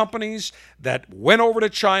these companies that went over to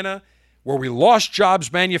China, where we lost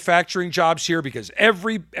jobs, manufacturing jobs here, because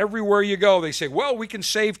everywhere you go, they say, well, we can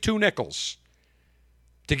save 2 nickels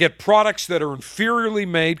to get products that are inferiorly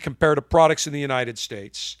made compared to products in the United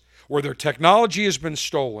States, where their technology has been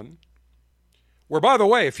stolen. Where, by the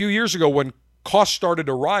way, a few years ago when costs started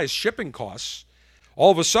to rise, shipping costs,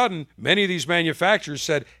 all of a sudden, many of these manufacturers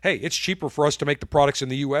said, hey, it's cheaper for us to make the products in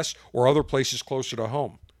the U.S. or other places closer to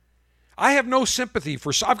home. I have no sympathy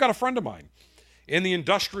for... I've got a friend of mine in the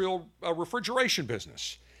industrial refrigeration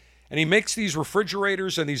business, and he makes these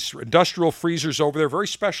refrigerators and these industrial freezers over there, very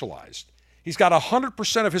specialized. He's got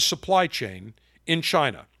 100% of his supply chain in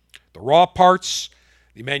China. The raw parts,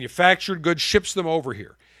 the manufactured goods, ships them over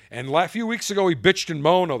here. And a few weeks ago, he bitched and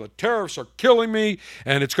moaned, oh, the tariffs are killing me,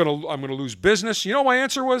 and I'm going to lose business. You know what my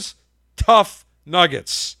answer was? Tough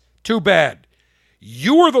nuggets. Too bad.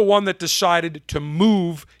 You were the one that decided to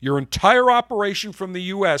move your entire operation from the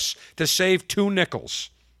U.S. to save 2 nickels.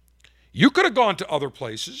 You could have gone to other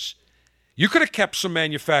places. You could have kept some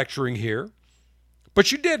manufacturing here,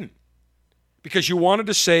 but you didn't because you wanted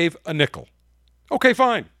to save a nickel. Okay,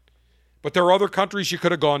 fine. But there are other countries you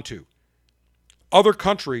could have gone to. Other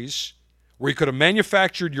countries where you could have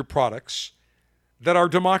manufactured your products that are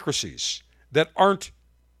democracies, that aren't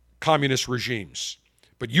communist regimes.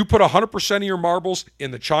 But you put 100% of your marbles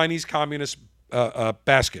in the Chinese communist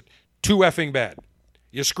basket. Too effing bad.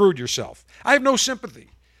 You screwed yourself. I have no sympathy.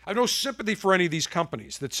 I have no sympathy for any of these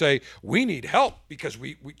companies that say, we need help because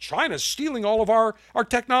China's stealing all of our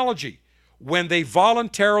technology. When they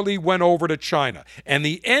voluntarily went over to China. And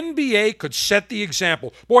the NBA could set the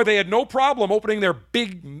example. Boy, they had no problem opening their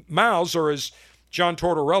big mouths, or as John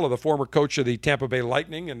Tortorella, the former coach of the Tampa Bay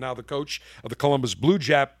Lightning and now the coach of the Columbus Blue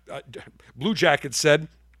Jackets said,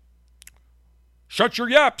 shut your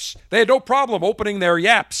yaps. They had no problem opening their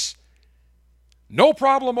yaps. No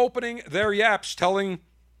problem opening their yaps, telling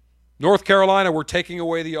North Carolina we're taking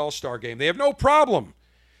away the All-Star game. They have no problem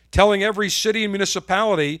telling every city and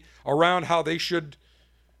municipality around how they should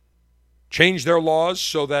change their laws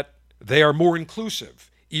so that they are more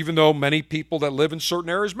inclusive, even though many people that live in certain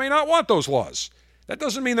areas may not want those laws. That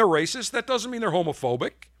doesn't mean they're racist. That doesn't mean they're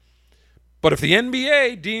homophobic. But if the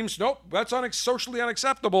NBA deems, nope, that's socially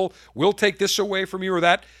unacceptable, we'll take this away from you or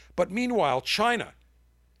that. But meanwhile, China,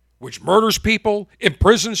 which murders people,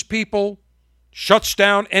 imprisons people, shuts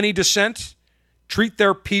down any dissent, treat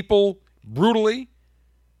their people brutally,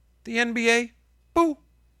 the NBA, boo,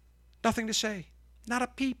 nothing to say. Not a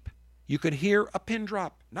peep. You could hear a pin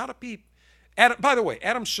drop. Not a peep. By the way,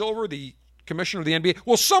 Adam Silver, the commissioner of the NBA,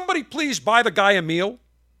 will somebody please buy the guy a meal?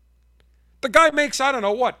 The guy makes, I don't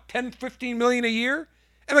know what, 10, 15 million a year?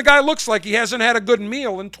 And the guy looks like he hasn't had a good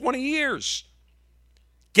meal in 20 years.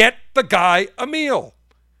 Get the guy a meal.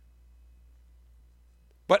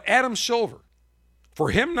 But Adam Silver, For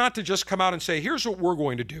him not to just come out and say, here's what we're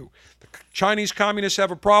going to do. The Chinese communists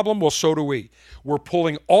have a problem, well, so do we. We're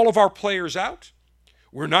pulling all of our players out.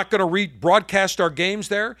 We're not going to broadcast our games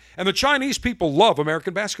there. And the Chinese people love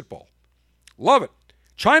American basketball. Love it.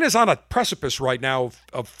 China's on a precipice right now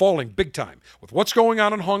of falling big time with what's going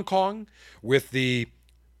on in Hong Kong, with the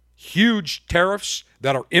huge tariffs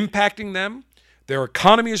that are impacting them. Their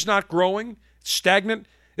economy is not growing, it's stagnant.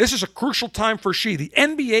 This is a crucial time for Xi. The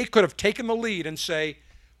NBA could have taken the lead and say,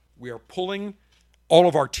 we are pulling all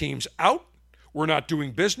of our teams out. We're not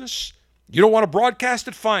doing business. You don't want to broadcast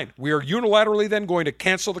it? Fine. We are unilaterally then going to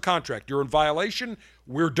cancel the contract. You're in violation.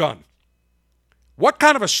 We're done. What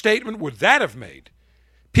kind of a statement would that have made?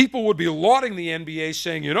 People would be lauding the NBA,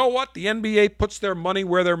 saying, you know what? The NBA puts their money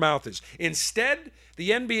where their mouth is. Instead,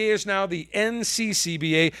 the NBA is now the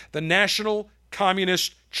NCCBA, the National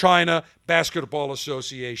Communist China Basketball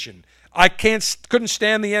Association. I couldn't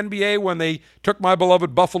stand the NBA when they took my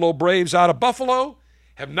beloved Buffalo Braves out of Buffalo.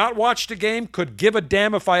 Have not watched a game. Could give a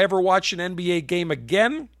damn if I ever watch an NBA game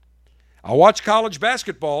again. I'll watch college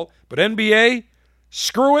basketball, but NBA,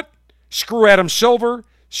 screw it. Screw Adam Silver.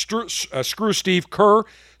 Screw Steve Kerr.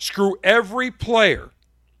 Screw every player,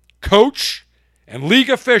 coach, and league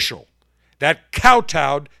official that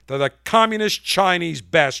kowtowed to the communist Chinese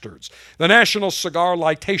bastards. The National Cigar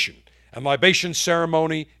Lightation and Libation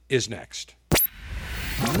Ceremony is next.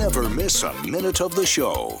 Never miss a minute of the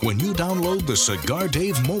show when you download the Cigar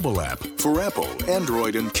Dave mobile app for Apple,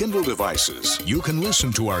 Android, and Kindle devices. You can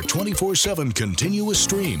listen to our 24/7 continuous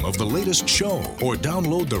stream of the latest show or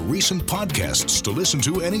download the recent podcasts to listen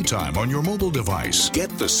to anytime on your mobile device.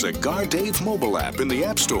 Get the Cigar Dave mobile app in the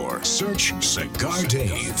App Store. Search Cigar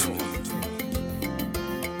Dave.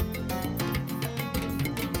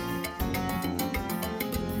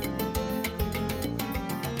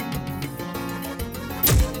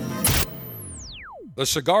 The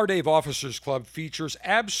Cigar Dave Officers Club features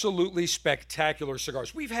absolutely spectacular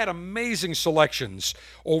cigars. We've had amazing selections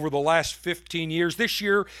over the last 15 years. This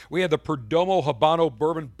year, we had the Perdomo Habano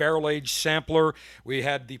Bourbon Barrel Aged Sampler. We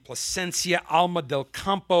had the Plasencia Alma del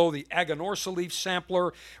Campo, the Aganorsa Leaf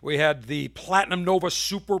Sampler. We had the Platinum Nova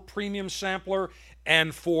Super Premium Sampler.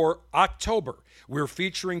 And for October, we're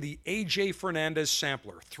featuring the A.J. Fernandez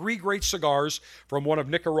Sampler. 3 great cigars from one of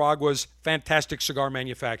Nicaragua's fantastic cigar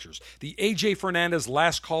manufacturers. The A.J. Fernandez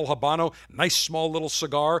Last Call Habano, nice small little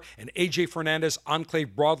cigar. And A.J. Fernandez Enclave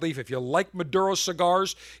Broadleaf. If you like Maduro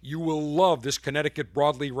cigars, you will love this Connecticut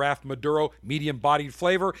Broadleaf Raft Maduro, medium-bodied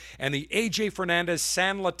flavor. And the A.J. Fernandez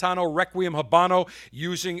San Latano Requiem Habano,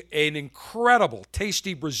 using an incredible,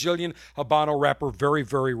 tasty Brazilian Habano wrapper, very,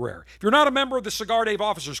 very rare. If you're not a member of the Cigar Dave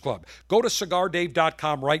Officers Club, go to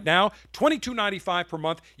CigarDave.com right now. $22.95 per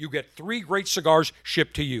month. You get 3 great cigars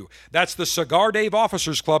shipped to you. That's the Cigar Dave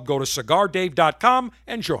Officers Club. Go to CigarDave.com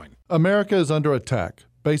and join. America is under attack.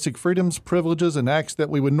 Basic freedoms, privileges, and acts that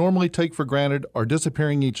we would normally take for granted are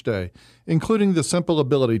disappearing each day, including the simple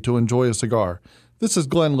ability to enjoy a cigar. This is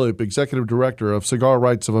Glenn Loop, Executive Director of Cigar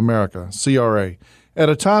Rights of America, CRA. At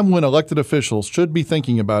a time when elected officials should be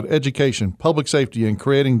thinking about education, public safety, and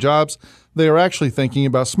creating jobs, they are actually thinking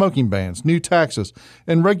about smoking bans, new taxes,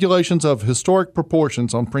 and regulations of historic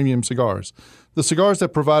proportions on premium cigars. The cigars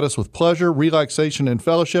that provide us with pleasure, relaxation, and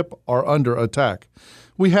fellowship are under attack.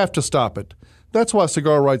 We have to stop it. That's why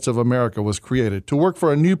Cigar Rights of America was created, to work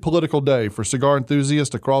for a new political day for cigar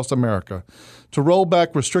enthusiasts across America, to roll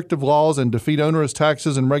back restrictive laws and defeat onerous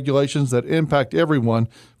taxes and regulations that impact everyone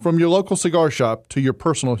from your local cigar shop to your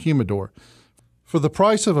personal humidor. For the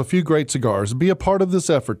price of a few great cigars, be a part of this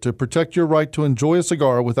effort to protect your right to enjoy a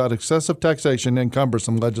cigar without excessive taxation and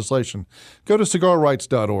cumbersome legislation. Go to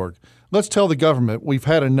cigarrights.org. Let's tell the government we've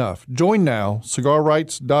had enough. Join now,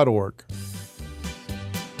 cigarrights.org.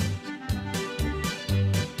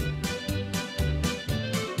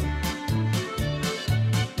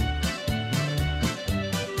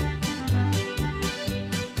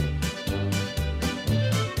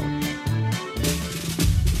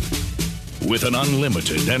 With an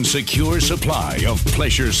unlimited and secure supply of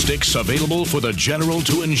pleasure sticks available for the general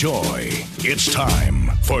to enjoy, it's time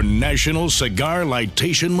for National Cigar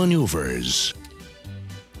Lightation Maneuvers.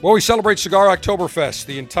 Well, we celebrate Cigar Oktoberfest.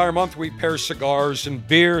 The entire month we pair cigars and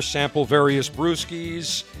beer, sample various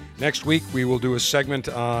brewskis. Next week we will do a segment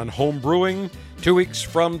on home brewing. 2 weeks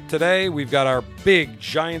from today, we've got our big,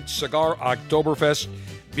 giant Cigar Oktoberfest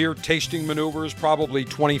beer tasting maneuvers, probably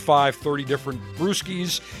 25, 30 different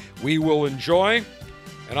brewskis we will enjoy.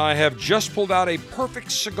 And I have just pulled out a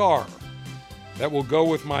perfect cigar that will go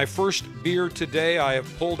with my first beer today. I have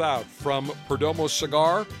pulled out from Perdomo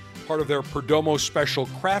Cigar, part of their Perdomo Special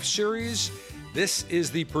Craft Series, This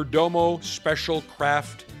is the Perdomo Special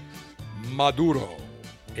Craft Maduro,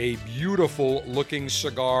 a beautiful looking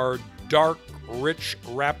cigar, dark, rich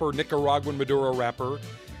wrapper, Nicaraguan Maduro wrapper,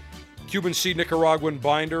 Cuban seed Nicaraguan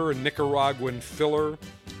binder and Nicaraguan filler,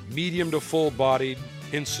 medium to full bodied,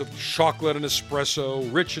 hints of chocolate and espresso,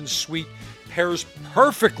 rich and sweet, pairs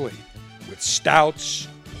perfectly with stouts,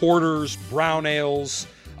 porters, brown ales,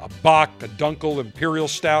 a Bock, a Dunkel Imperial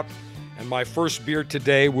Stout, and my first beer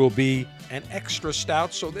today will be an extra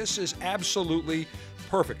stout, so this is absolutely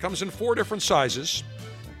perfect. Comes in 4 different sizes.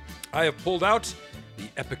 I have pulled out the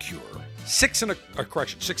Epicure,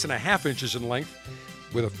 6.5 inches in length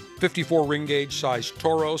with a 54 ring gauge size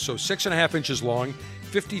Toro, so 6.5 inches long,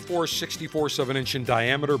 54/64 of an inch in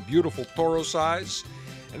diameter, beautiful Toro size.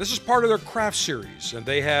 And this is part of their craft series, and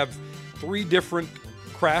they have 3 different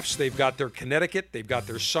crafts. They've got their Connecticut, they've got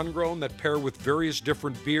their Sun-Grown that pair with various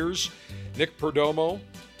different beers. Nick Perdomo,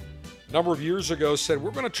 a number of years ago, said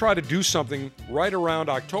we're going to try to do something right around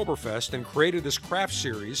Oktoberfest and created this craft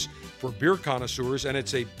series for beer connoisseurs, and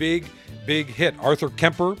it's a big, big hit. Arthur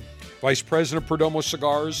Kemper, Vice President of Perdomo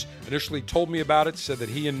Cigars, initially told me about it, said that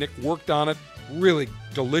he and Nick worked on it. Really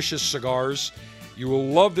delicious cigars. You will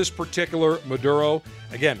love this particular Maduro.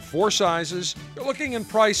 Again, 4 sizes. You're looking in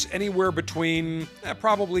price anywhere between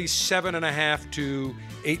probably $7.50 to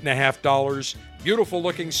 $8.50. Beautiful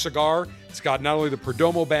looking cigar. It's got not only the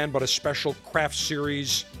Perdomo band, but a special craft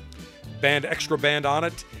series band, extra band on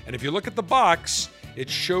it. And if you look at the box, it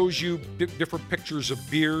shows you different pictures of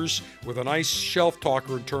beers with a nice shelf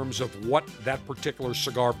talker in terms of what that particular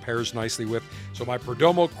cigar pairs nicely with. So my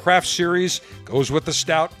Perdomo craft series goes with the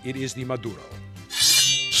stout. It is the Maduro.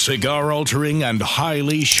 Cigar-altering and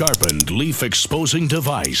highly sharpened leaf-exposing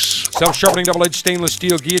device. Self-sharpening double-edged stainless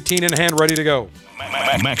steel, guillotine in hand, ready to go.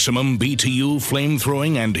 Maximum BTU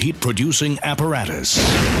flame-throwing and heat-producing apparatus.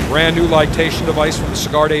 Brand new lightation device from the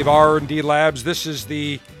Cigar Dave R&D Labs. This is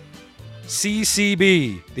the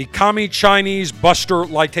CCB, the Kami Chinese Buster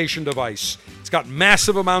lightation device. It's got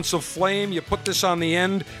massive amounts of flame. You put this on the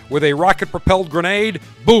end with a rocket-propelled grenade.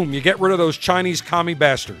 Boom, you get rid of those Chinese commie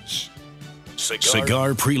bastards.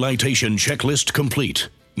 Cigar pre-lightation checklist complete.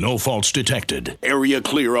 No faults detected. Area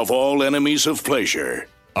clear of all enemies of pleasure.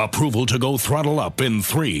 Approval to go throttle up in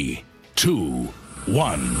 3, 2,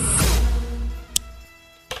 1.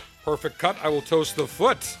 Perfect cut. I will toast the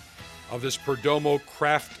foot of this Perdomo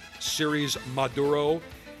Craft Series Maduro.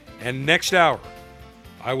 And next hour,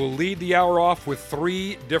 I will lead the hour off with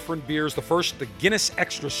 3 different beers. The first, the Guinness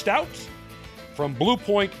Extra Stout from Blue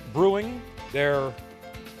Point Brewing, their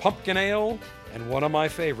pumpkin ale, and one of my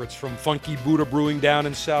favorites from Funky Buddha Brewing down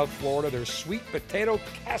in South Florida, their Sweet Potato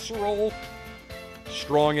Casserole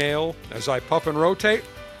Strong Ale. As I puff and rotate,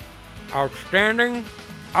 outstanding.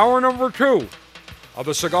 Hour number 2 of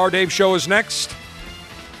the Cigar Dave Show is next.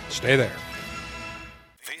 Stay there.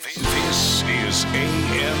 This is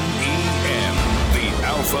AMEN, the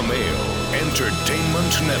Alpha Male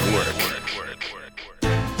Entertainment Network.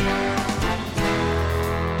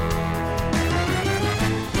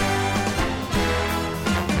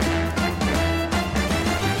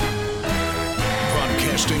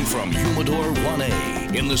 Broadcasting from Humidor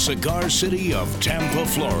 1A in the cigar city of Tampa,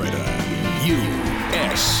 Florida,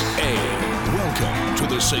 USA. Welcome to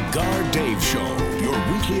the Cigar Dave Show, your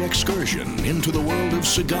weekly excursion into the world of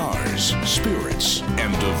cigars, spirits,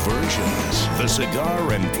 and diversions. The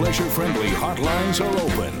cigar and pleasure-friendly hotlines are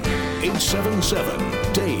open.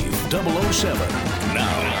 877-DAVE-007.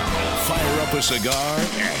 Now, fire up a cigar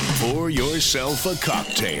and pour yourself a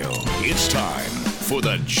cocktail. It's time for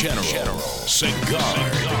the General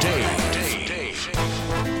Cigar Dave.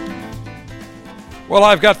 Well,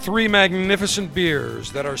 I've got 3 magnificent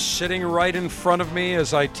beers that are sitting right in front of me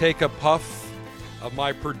as I take a puff of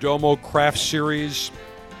my Perdomo Craft Series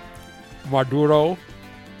Maduro.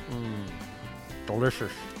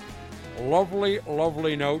 Delicious. Lovely,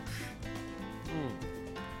 lovely notes.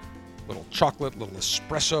 Little chocolate, little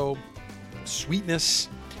espresso, little sweetness.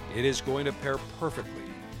 It is going to pair perfectly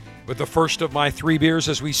with the first of my 3 beers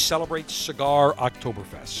as we celebrate Cigar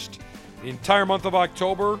Oktoberfest. The entire month of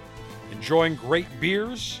October, enjoying great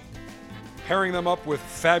beers, pairing them up with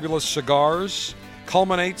fabulous cigars,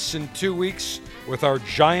 culminates in 2 weeks with our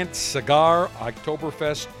giant Cigar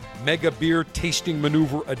Oktoberfest Mega Beer Tasting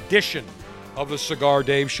Maneuver edition of the Cigar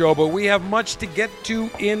Dave Show. But we have much to get to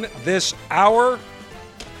in this hour.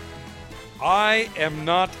 I am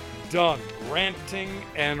not done ranting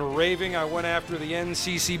and raving. I went after the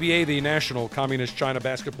NCCBA, the National Communist China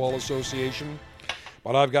Basketball Association.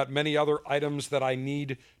 But I've got many other items that I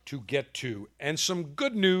need to get to. And some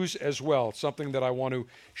good news as well, something that I want to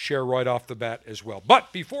share right off the bat as well.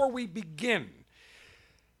 But before we begin,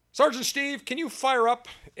 Sergeant Steve, can you fire up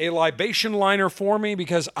a libation liner for me?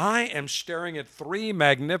 Because I am staring at 3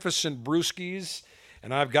 magnificent brewskis,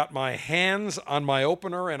 and I've got my hands on my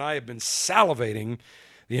opener, and I have been salivating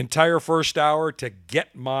the entire first hour to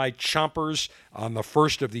get my chompers on the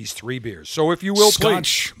first of these 3 beers. So if you will,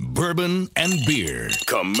 Scotch, bourbon, and beer.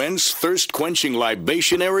 Commence thirst-quenching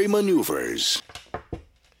libationary maneuvers.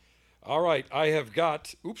 All right, I have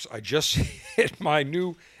got, I just hit my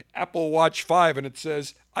new Apple Watch 5, and it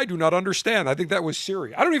says, I do not understand. I think that was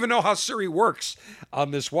Siri. I don't even know how Siri works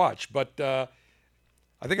on this watch, but I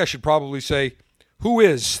think I should probably say, who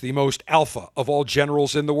is the most alpha of all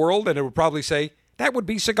generals in the world? And it would probably say, that would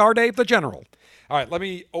be Cigar Dave the General. All right, let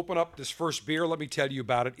me open up this first beer. Let me tell you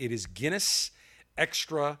about it. It is Guinness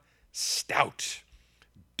Extra Stout.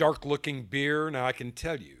 Dark-looking beer. Now, I can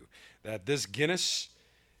tell you that this Guinness,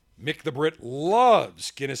 Mick the Brit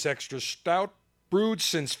loves Guinness Extra Stout. Brewed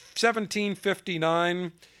since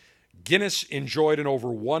 1759. Guinness enjoyed in over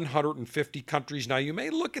 150 countries. Now, you may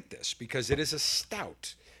look at this because it is a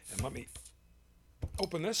stout. And let me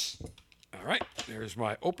open this. All right, there's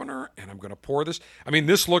my opener, and I'm going to pour this. I mean,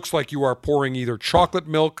 this looks like you are pouring either chocolate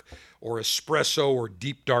milk or espresso or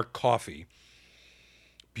deep dark coffee.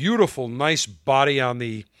 Beautiful, nice body on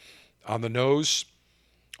the nose.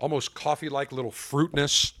 Almost coffee-like little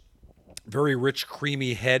fruitness. Very rich,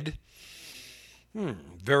 creamy head.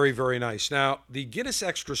 Very, very nice. Now, the Guinness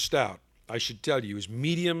Extra Stout, I should tell you, is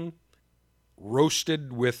medium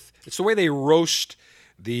roasted with, it's the way they roast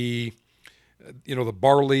the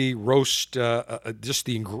barley, roast just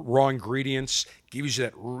the raw ingredients, gives you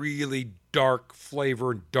that really dark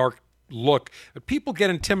flavor and dark look. But people get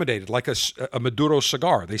intimidated, like a Maduro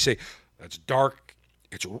cigar. They say, that's dark,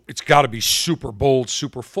 it's got to be super bold,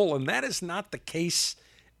 super full, and that is not the case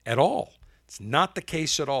at all. It's not the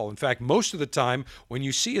case at all. In fact, most of the time, when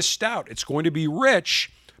you see a stout, it's going to be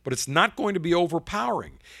rich, but it's not going to be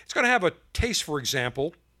overpowering. It's going to have a taste, for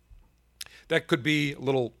example, that could be a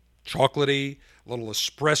little chocolatey, a little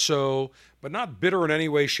espresso, but not bitter in any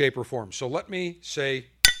way, shape, or form. So let me say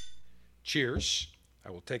cheers.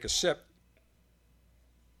 I will take a sip.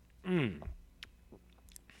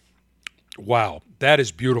 Wow, that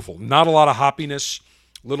is beautiful. Not a lot of hoppiness,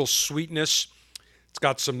 little sweetness. It's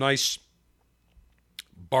got some nice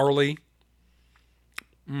barley,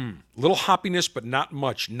 little hoppiness, but not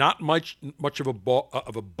much. Not much of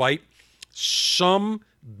a bite. Some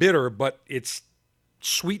bitter, but it's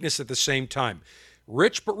sweetness at the same time.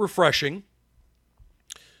 Rich but refreshing.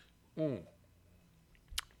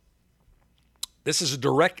 This is a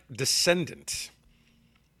direct descendant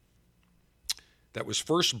that was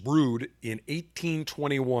first brewed in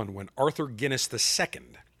 1821 when Arthur Guinness II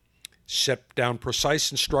set down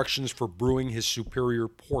precise instructions for brewing his superior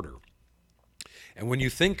porter. And when you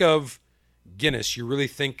think of Guinness, you really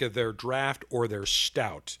think of their draft or their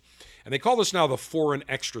stout. And they call this now the Foreign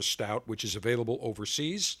Extra Stout, which is available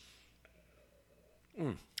overseas.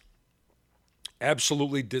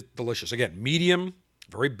 Absolutely delicious. Again, medium,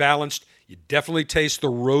 very balanced. You definitely taste the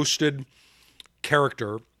roasted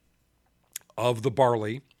character of the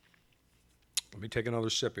barley. Let me take another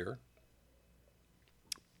sip here.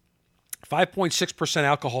 5.6%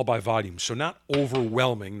 alcohol by volume, so not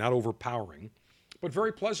overwhelming, not overpowering, but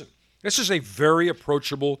very pleasant. This is a very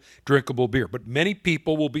approachable, drinkable beer, but many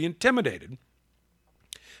people will be intimidated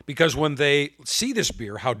because when they see this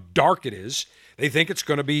beer, how dark it is, they think it's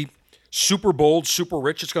going to be super bold, super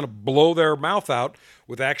rich. It's going to blow their mouth out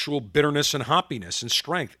with actual bitterness and hoppiness and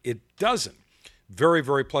strength. It doesn't. Very,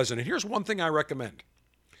 very pleasant. And here's one thing I recommend.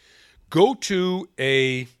 Go to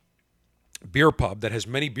a beer pub that has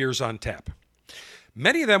many beers on tap.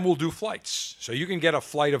 Many of them will do flights, so you can get a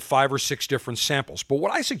flight of 5 or 6 different samples. But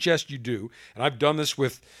what I suggest you do, and I've done this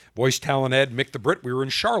with Voice Talent Ed, Mick the Brit, we were in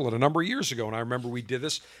Charlotte a number of years ago, and I remember we did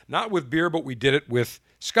this, not with beer, but we did it with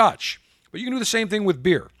scotch. But you can do the same thing with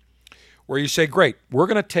beer, where you say, great, we're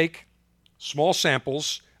going to take small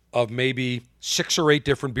samples of maybe 6 or 8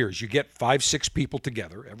 different beers. You get 5, 6 people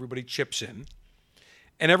together, everybody chips in,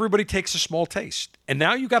 and everybody takes a small taste. And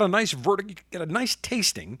now you got a nice you get a nice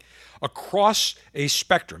tasting across a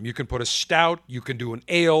spectrum. You can put a stout, you can do an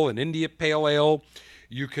ale, an India Pale Ale,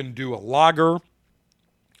 you can do a lager,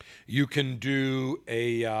 you can do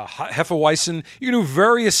a Hefeweizen. You can do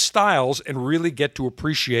various styles and really get to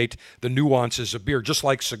appreciate the nuances of beer, just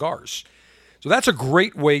like cigars. So that's a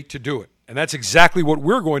great way to do it. And that's exactly what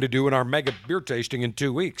we're going to do in our mega beer tasting in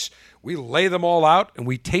 2 weeks. We lay them all out and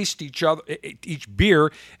we taste each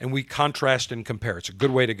beer and we contrast and compare. It's a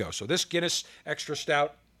good way to go. So this Guinness Extra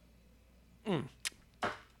Stout,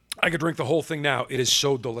 I could drink the whole thing now. It is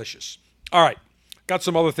so delicious. All right, got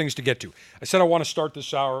some other things to get to. I said I want to start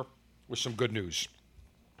this hour with some good news.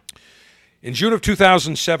 In June of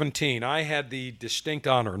 2017, I had the distinct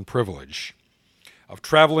honor and privilege of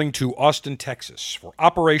traveling to Austin, Texas for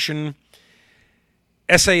Operation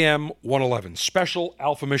SAM 111, Special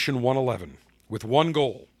Alpha Mission 111, with one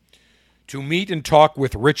goal: to meet and talk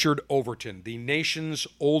with Richard Overton, the nation's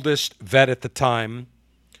oldest vet at the time,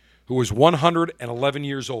 who was 111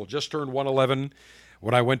 years old, just turned 111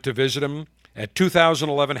 when I went to visit him at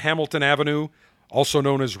 2011 Hamilton Avenue, also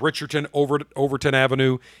known as Richardson Overton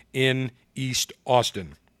Avenue in East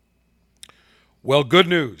Austin. Well, good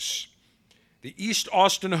news. The East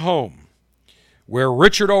Austin home, where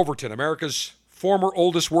Richard Overton, America's former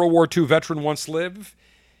oldest World War II veteran, once lived,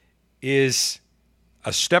 is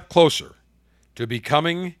a step closer to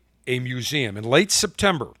becoming a museum. In late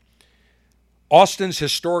September, Austin's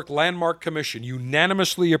Historic Landmark Commission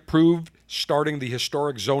unanimously approved starting the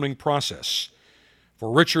historic zoning process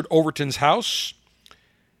for Richard Overton's house.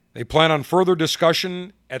 They plan on further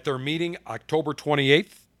discussion at their meeting October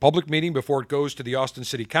 28th, public meeting before it goes to the Austin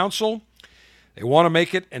City Council. They want to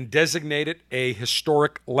make it and designate it a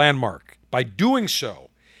historic landmark. By doing so,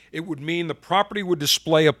 it would mean the property would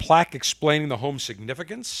display a plaque explaining the home's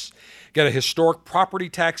significance, get a historic property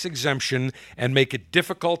tax exemption, and make it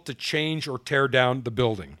difficult to change or tear down the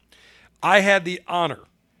building. I had the honor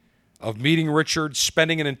of meeting Richard,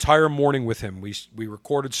 spending an entire morning with him. We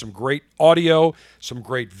recorded some great audio, some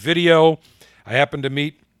great video. I happened to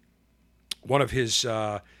meet one of his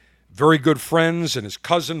very good friends and his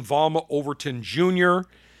cousin, Valma Overton Jr.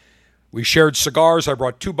 We shared cigars. I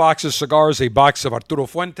brought 2 boxes of cigars, a box of Arturo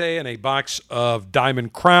Fuente and a box of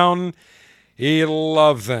Diamond Crown. He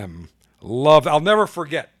loved them. I'll never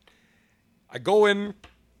forget. I go in,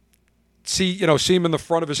 see him in the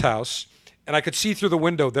front of his house, and I could see through the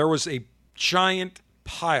window there was a giant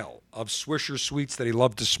pile of Swisher Sweets that he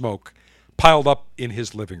loved to smoke piled up in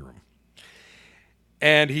his living room.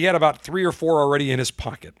 And he had about 3 or 4 already in his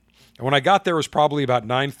pocket. And when I got there, it was probably about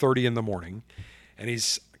 9:30 in the morning. And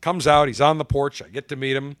he's comes out, he's on the porch, I get to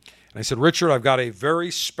meet him, and I said, Richard, I've got a very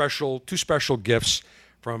special, 2 special gifts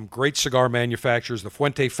from great cigar manufacturers, the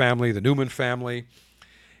Fuente family, the Newman family,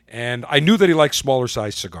 and I knew that he liked smaller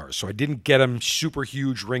size cigars, so I didn't get him super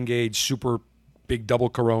huge ring gauge, super big double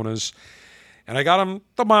Coronas, and I got him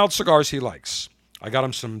the mild cigars he likes. I got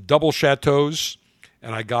him some double Chateaus,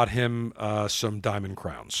 and I got him some Diamond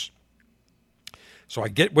Crowns. So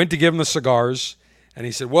I went to give him the cigars, and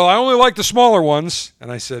he said, well, I only like the smaller ones.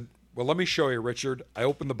 And I said, well, let me show you, Richard. I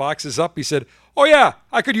opened the boxes up. He said, oh, yeah,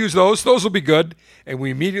 I could use those. Those will be good. And we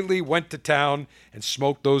immediately went to town and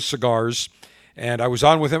smoked those cigars. And I was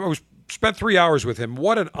on with him. Spent 3 hours with him.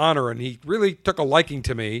 What an honor. And he really took a liking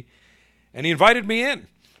to me. And he invited me in.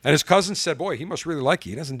 And his cousin said, boy, he must really like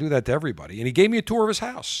you. He doesn't do that to everybody. And he gave me a tour of his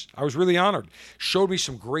house. I was really honored. Showed me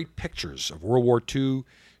some great pictures of World War II.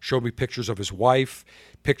 Showed me pictures of his wife,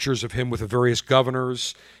 pictures of him with the various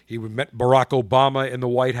governors. He met Barack Obama in the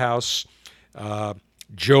White House.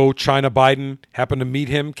 Joe China Biden happened to meet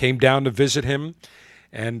him, came down to visit him,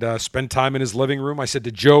 and spend time in his living room. I said,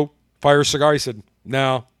 did Joe fire a cigar? He said,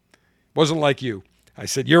 no, wasn't like you. I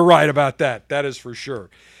said, you're right about that. That is for sure.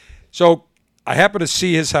 So I happened to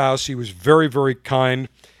see his house. He was very, very kind.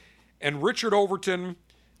 And Richard Overton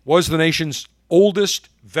was the nation's oldest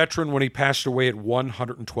veteran when he passed away at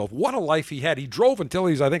 112. What a life he had. He drove until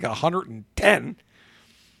he was, I think, 110.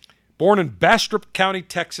 Born in Bastrop County,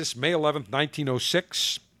 Texas, May 11th,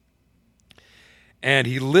 1906. And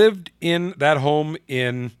he lived in that home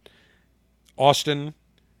in Austin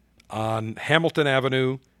on Hamilton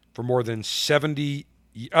Avenue for more than 70,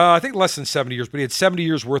 I think less than 70 years, but he had 70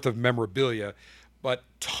 years worth of memorabilia, but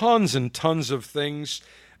tons and tons of things,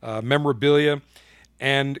 memorabilia.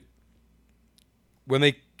 And when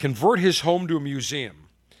they convert his home to a museum,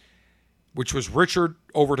 which was Richard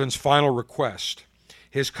Overton's final request,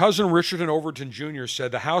 his cousin Richard Overton Jr.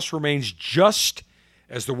 said the house remains just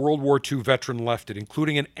as the World War II veteran left it,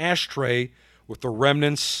 including an ashtray with the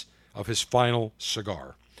remnants of his final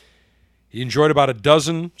cigar. He enjoyed about a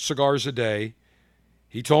dozen cigars a day.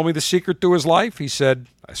 He told me the secret to his life. He said,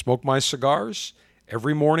 I smoke my cigars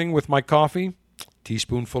every morning with my coffee,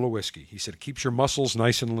 teaspoonful of whiskey. He said, it keeps your muscles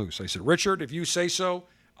nice and loose. I said, Richard, if you say so,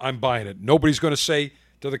 I'm buying it. Nobody's going to say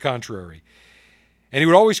to the contrary. And he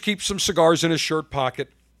would always keep some cigars in his shirt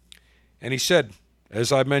pocket. And he said,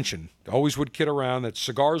 as I mentioned, always would kid around that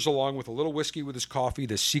cigars along with a little whiskey with his coffee,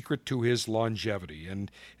 the secret to his longevity. And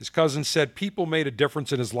his cousin said people made a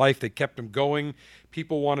difference in his life. They kept him going.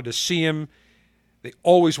 People wanted to see him. They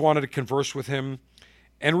always wanted to converse with him.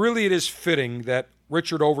 And really it is fitting that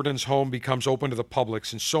Richard Overton's home becomes open to the public,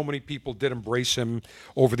 since so many people did embrace him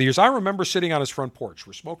over the years. I remember sitting on his front porch.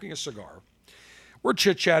 We're smoking a cigar. We're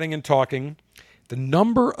chit-chatting and talking. The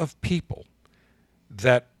number of people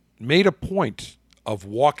that made a point of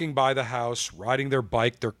walking by the house, riding their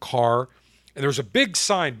bike, their car, and there's a big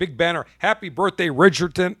sign, big banner, "Happy Birthday,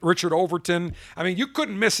 Richard Overton." I mean, you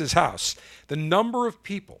couldn't miss his house. The number of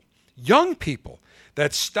people, young people,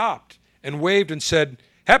 that stopped and waved and said,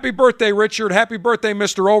 "Happy birthday, Richard. Happy birthday,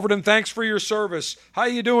 Mr. Overton. Thanks for your service. How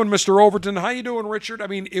you doing, Mr. Overton? How you doing, Richard?" I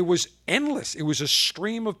mean, it was endless. It was a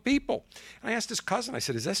stream of people. And I asked his cousin, I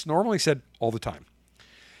said, "Is this normal?" He said, "All the time."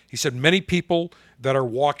 He said, "Many people that are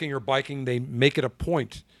walking or biking, they make it a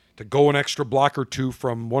point to go an extra block or two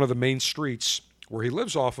from one of the main streets where he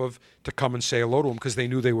lives off of to come and say hello to him, because they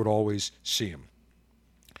knew they would always see him."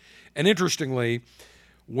 And interestingly,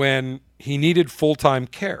 when he needed full-time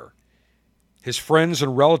care, his friends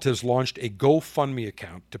and relatives launched a GoFundMe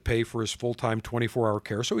account to pay for his full-time 24-hour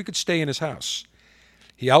care so he could stay in his house.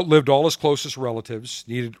 He outlived all his closest relatives,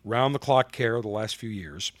 needed round-the-clock care the last few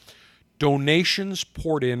years. Donations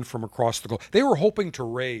poured in from across the globe. They were hoping to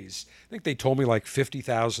raise, I think they told me like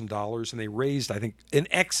 $50,000, and they raised, I think, in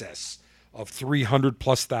excess of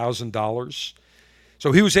 $300,000+.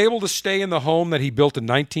 So he was able to stay in the home that he built in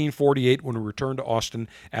 1948 when he returned to Austin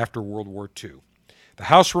after World War II. The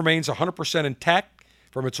house remains 100% intact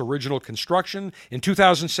from its original construction. In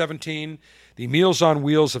 2017, the Meals on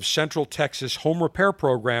Wheels of Central Texas Home Repair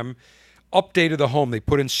Program updated the home. They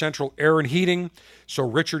put in central air and heating so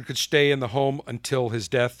Richard could stay in the home until his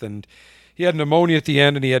death. And he had pneumonia at the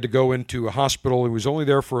end, and he had to go into a hospital. He was only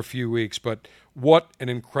there for a few weeks, but what an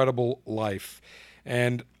incredible life.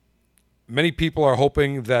 And many people are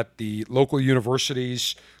hoping that the local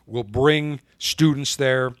universities will bring students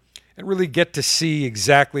there and really get to see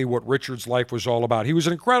exactly what Richard's life was all about. He was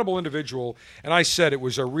an incredible individual, and I said it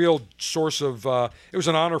was a real source of, it was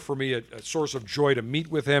an honor for me, a source of joy to meet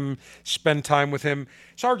with him, spend time with him.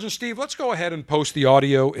 Sergeant Steve, let's go ahead and post the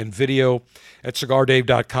audio and video at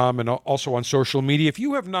CigarDave.com and also on social media. If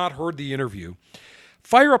you have not heard the interview,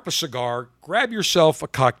 fire up a cigar, grab yourself a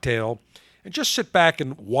cocktail, and just sit back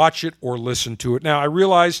and watch it or listen to it. Now, I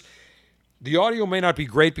realize the audio may not be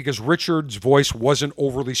great because Richard's voice wasn't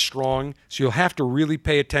overly strong, so you'll have to really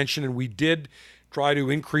pay attention, and we did try to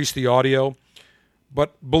increase the audio.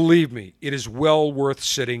 But believe me, it is well worth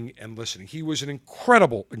sitting and listening. He was an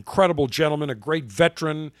incredible, incredible gentleman, a great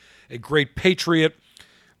veteran, a great patriot,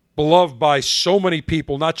 beloved by so many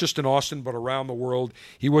people, not just in Austin, but around the world.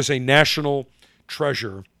 He was a national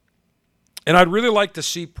treasure. And I'd really like to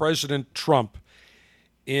see President Trump,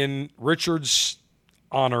 in Richard's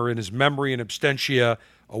honor, in his memory and absentia,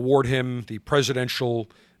 award him the Presidential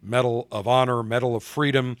Medal of Honor, Medal of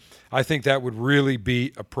Freedom. I think that would really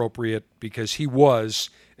be appropriate because he was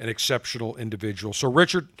an exceptional individual. So,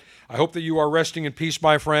 Richard, I hope that you are resting in peace,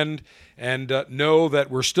 my friend, and know that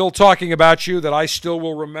we're still talking about you, that I still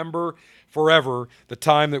will remember forever the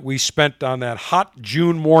time that we spent on that hot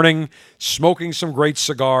June morning smoking some great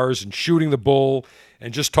cigars and shooting the bull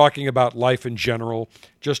and just talking about life in general.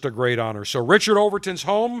 Just a great honor. So Richard Overton's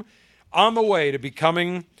home on the way to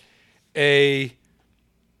becoming a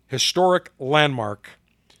historic landmark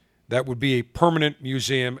that would be a permanent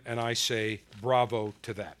museum, and I say bravo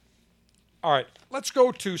to that. All right, let's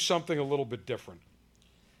go to something a little bit different.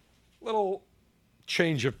 Little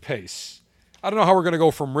change of pace. I don't know how we're going to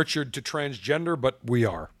go from Richard to transgender, but we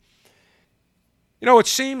are. You know, it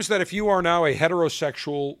seems that if you are now a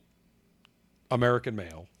heterosexual American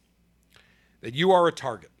male, that you are a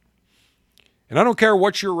target. And I don't care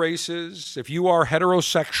what your race is. If you are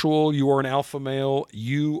heterosexual, you are an alpha male,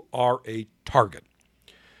 you are a target.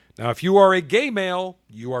 Now, if you are a gay male,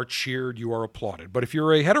 you are cheered, you are applauded. But if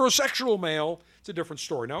you're a heterosexual male, it's a different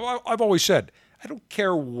story. Now, I've always said, I don't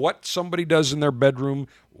care what somebody does in their bedroom,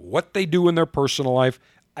 what they do in their personal life.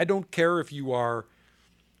 I don't care if you are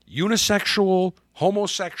unisexual,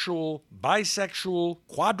 homosexual, bisexual,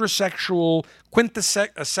 quadrisexual,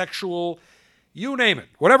 quintasexual, you name it.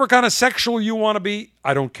 Whatever kind of sexual you want to be,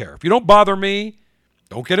 I don't care. If you don't bother me,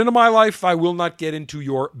 don't get into my life, I will not get into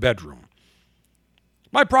your bedroom.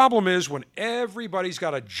 My problem is when everybody's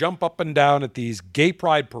got to jump up and down at these gay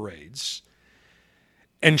pride parades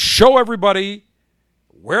and show everybody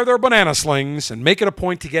wear their banana slings and make it a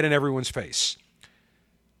point to get in everyone's face.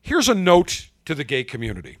 Here's a note to the gay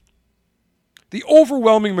community. The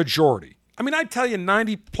overwhelming majority, I mean, I'd tell you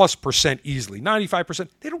 90+% easily, 95%,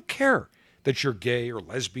 they don't care that you're gay or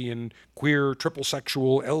lesbian, queer, triple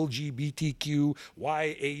sexual, LGBTQ,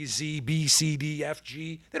 YAZ, BCD,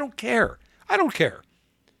 FG. They don't care. I don't care.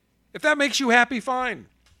 If that makes you happy, fine.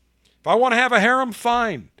 If I want to have a harem,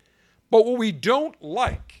 fine. But what we don't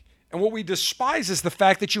like and what we despise is the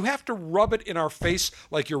fact that you have to rub it in our face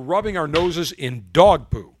like you're rubbing our noses in dog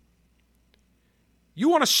poo. You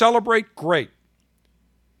want to celebrate? Great.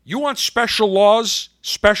 You want special laws,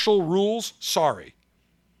 special rules? Sorry.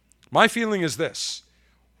 My feeling is this.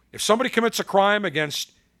 If somebody commits a crime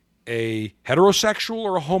against a heterosexual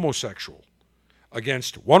or a homosexual,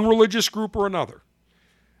 against one religious group or another,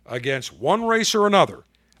 against one race or another,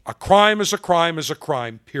 a crime is a crime is a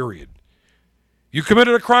crime, period. You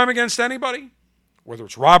committed a crime against anybody, whether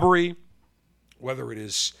it's robbery, whether it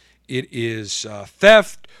is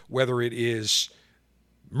theft, whether it is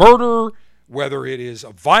murder, whether it is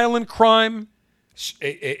a violent crime,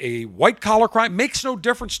 a white-collar crime, makes no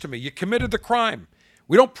difference to me. You committed the crime.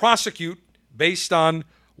 We don't prosecute based on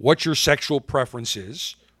what your sexual preference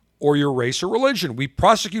is or your race or religion. We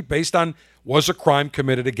prosecute based on, was a crime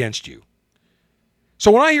committed against you?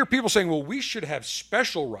 So when I hear people saying, well, we should have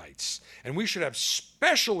special rights and we should have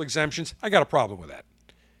special exemptions, I got a problem with that.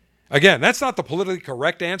 Again, that's not the politically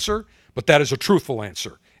correct answer, but that is a truthful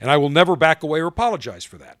answer. And I will never back away or apologize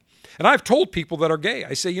for that. And I've told people that are gay,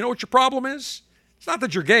 I say, you know what your problem is? It's not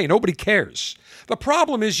that you're gay. Nobody cares. The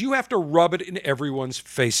problem is you have to rub it in everyone's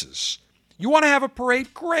faces. You want to have a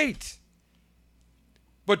parade? Great.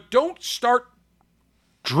 But don't start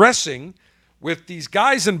dressing with these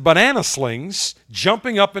guys in banana slings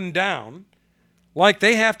jumping up and down like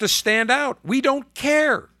they have to stand out. We don't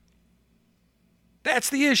care.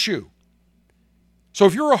 That's the issue. So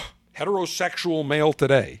if you're a heterosexual male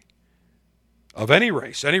today, of any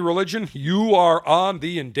race, any religion, you are on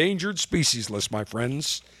the endangered species list, my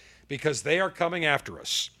friends, because they are coming after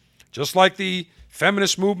us. Just like the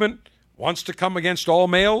feminist movement wants to come against all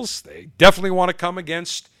males, they definitely want to come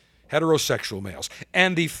against heterosexual males.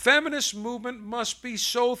 And the feminist movement must be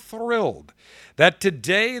so thrilled that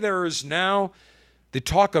today there is now the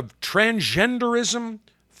talk of transgenderism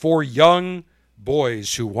for young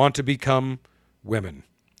boys who want to become women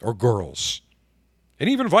or girls, and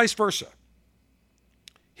even vice versa.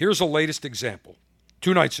 Here's the latest example.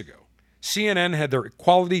 2 nights ago, CNN had their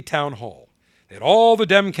equality town hall. They had all the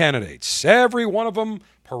Dem candidates, every one of them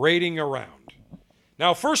parading around.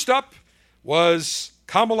 Now, first up was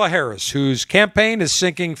Kamala Harris, whose campaign is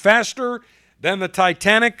sinking faster than the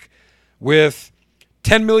Titanic with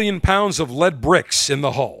 10 million pounds of lead bricks in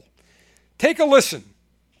the hull. Take a listen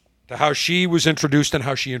to how she was introduced and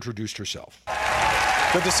how she introduced herself.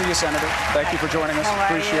 Good to see you, Senator. Thank you for joining us.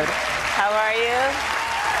 Appreciate it. How are you?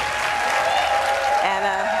 And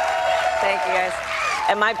thank you, guys.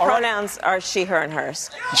 And my pronouns are she, her, and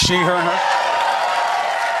hers. She, her, and her?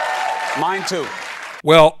 Mine, too.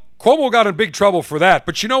 Well, Cuomo got in big trouble for that.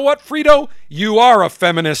 But you know what, Frito? You are a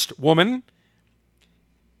feminist woman.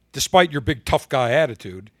 Despite your big tough guy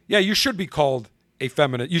attitude. Yeah, you should be called a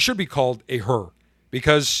feminist. You should be called a her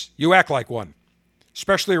because you act like one,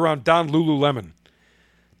 especially around Don Lululemon.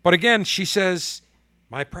 But again, she says,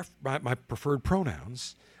 my preferred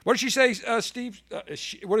pronouns. What did she say, Steve?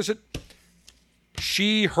 What is it?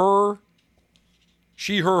 She, her,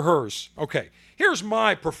 hers. Okay. Here's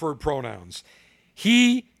my preferred pronouns.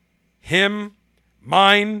 He, him,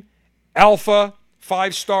 mine, alpha,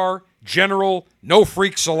 5-star, general, no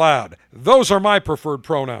freaks allowed. Those are my preferred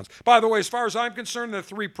pronouns. By the way, as far as I'm concerned, there are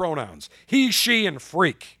 3 pronouns. He, she, and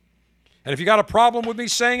freak. And if you got a problem with me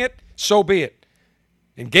saying it, so be it.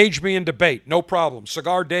 Engage me in debate. No problem.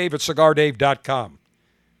 CigarDave at CigarDave.com.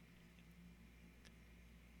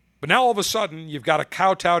 But now all of a sudden, you've got to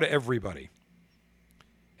kowtow to everybody.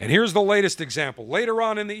 And here's the latest example. Later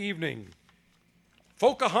on in the evening,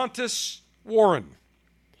 Pocahontas Warren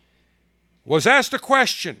was asked a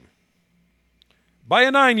question by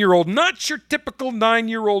a 9-year-old, not your typical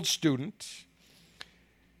 9-year-old student,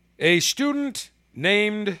 a student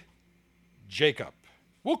named Jacob.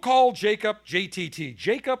 We'll call Jacob JTT,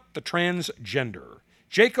 Jacob the transgender.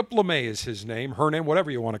 Jacob LeMay is his name, her name,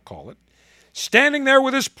 whatever you want to call it. Standing there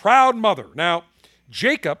with his proud mother. Now,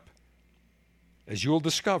 Jacob, as you will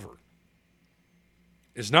discover,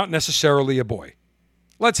 is not necessarily a boy.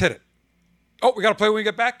 Let's hit it. Oh, we got to play when we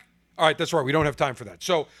get back? All right, that's right. We don't have time for that.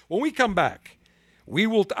 So when we come back, you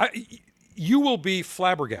will be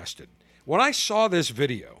flabbergasted. When I saw this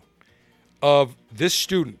video of this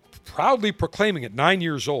student proudly proclaiming at 9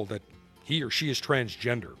 years old that he or she is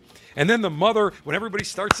transgender, and then the mother, when everybody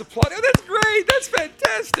starts applauding, oh, that's great, that's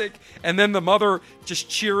fantastic. And then the mother just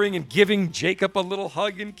cheering and giving Jacob a little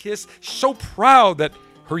hug and kiss. So proud that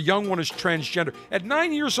her young one is transgender. At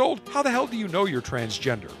 9 years old, how the hell do you know you're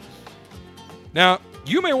transgender? Now,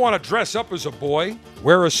 you may want to dress up as a boy,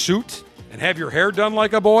 wear a suit, and have your hair done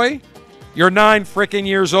like a boy. You're 9 freaking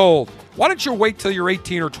years old. Why don't you wait till you're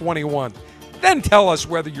 18 or 21? Then tell us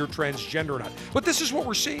whether you're transgender or not. But this is what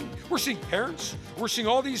we're seeing. We're seeing parents. We're seeing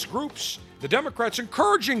all these groups. The Democrats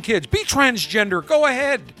encouraging kids. Be transgender. Go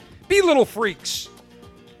ahead. Be little freaks.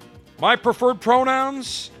 My preferred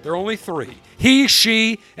pronouns, there are only 3. He,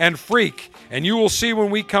 she, and freak. And you will see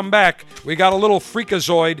when we come back, we got a little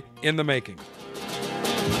freakazoid in the making.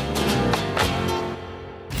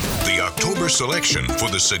 The October selection for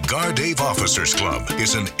the Cigar Dave Officers Club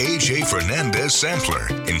is an A.J. Fernandez sampler,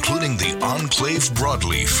 including the Enclave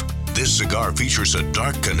Broadleaf. This cigar features a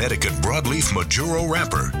dark Connecticut broadleaf Maduro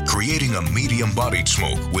wrapper, creating a medium-bodied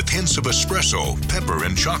smoke with hints of espresso, pepper,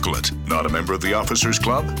 and chocolate. Not a member of the Officers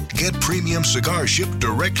Club? Get premium cigars shipped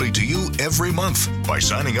directly to you every month by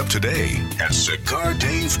signing up today at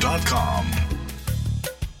CigarDave.com.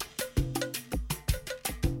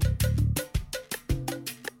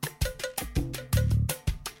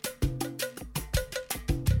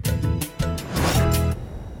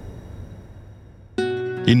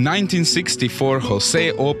 In 1964,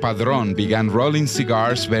 Jose O. Padron began rolling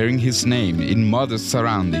cigars bearing his name in modest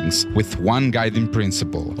surroundings with one guiding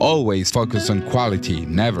principle: always focus on quality,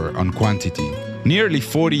 never on quantity. Nearly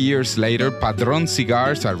 40 years later, Padron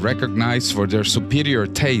cigars are recognized for their superior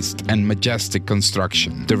taste and majestic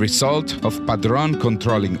construction, the result of Padron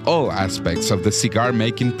controlling all aspects of the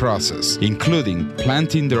cigar-making process, including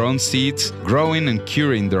planting their own seeds, growing and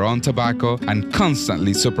curing their own tobacco, and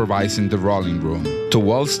constantly supervising the rolling room. To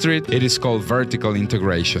Wall Street, it is called vertical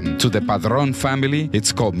integration. To the Padron family,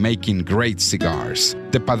 it's called making great cigars.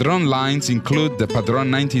 The Padron lines include the Padron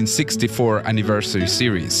 1964 Anniversary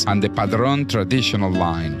Series and the Padron Traditional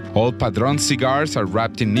line. All Padron cigars are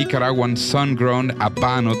wrapped in Nicaraguan sun-grown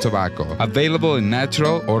Habano tobacco, available in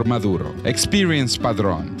natural or Maduro. Experience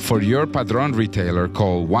Padron. For your Padron retailer,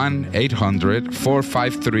 call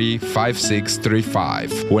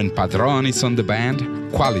 1-800-453-5635. When Padron is on the band,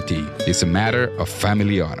 quality is a matter of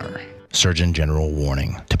family honor. Surgeon General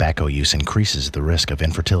warning: tobacco use increases the risk of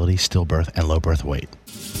infertility, stillbirth, and low birth weight.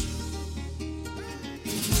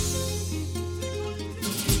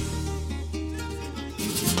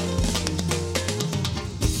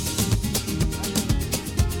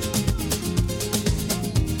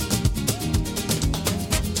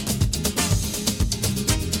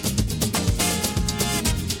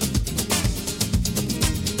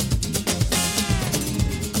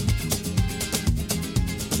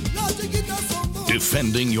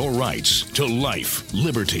 Defending your rights to life,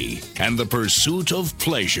 liberty, and the pursuit of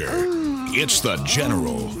pleasure. It's the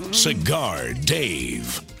General, Cigar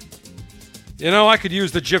Dave. You know, I could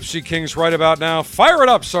use the Gypsy Kings right about now. Fire it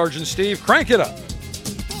up, Sergeant Steve. Crank it up.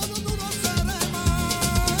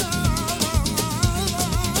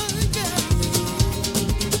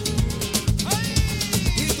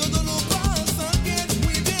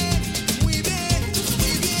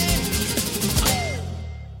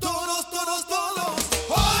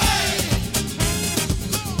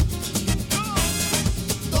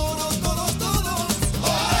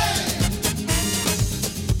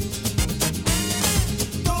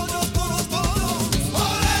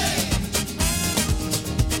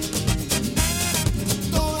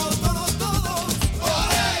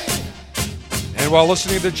 While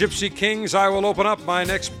listening to the Gypsy Kings, I will open up my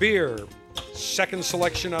next beer. Second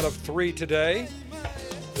selection out of 3 today.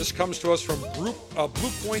 This comes to us from Blue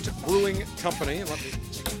Point Brewing Company. Let me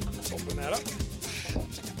open that up.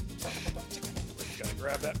 Gotta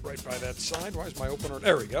grab that right by that side. Why is my opener?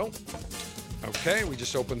 There we go. Okay, we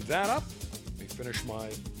just opened that up. Let me finish my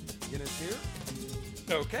Guinness here.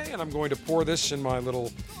 Okay, and I'm going to pour this in my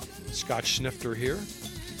little Scotch snifter here.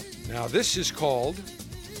 Now, this is called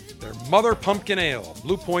their Mother Pumpkin Ale,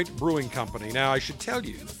 Blue Point Brewing Company. Now, I should tell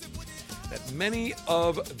you that many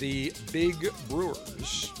of the big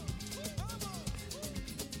brewers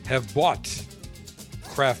have bought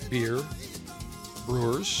craft beer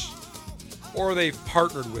brewers, or they've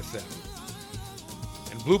partnered with them.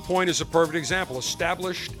 And Blue Point is a perfect example.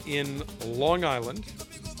 Established in Long Island,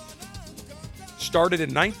 started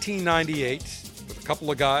in 1998 with a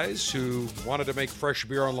couple of guys who wanted to make fresh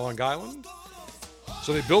beer on Long Island.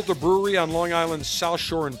 So they built a brewery on Long Island's South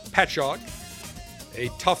Shore in Patchogue, a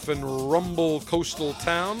tough and rumble coastal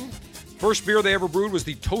town. First beer they ever brewed was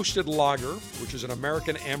the Toasted Lager, which is an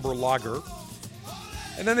American amber lager.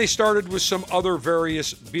 And then they started with some other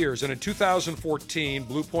various beers. And in 2014,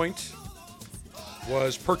 Blue Point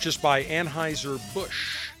was purchased by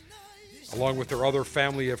Anheuser-Busch, along with their other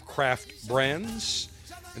family of craft brands.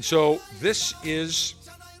 And so this is,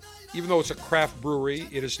 even though it's a craft brewery,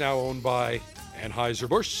 it is now owned by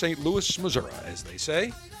Anheuser-Busch, St. Louis, Missouri, as they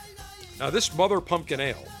say. Now, this Mother Pumpkin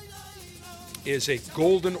Ale is a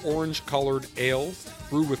golden orange colored ale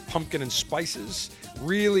brewed with pumpkin and spices.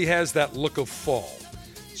 Really has that look of fall.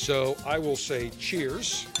 So I will say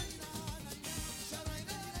cheers.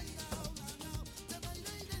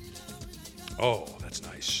 Oh, that's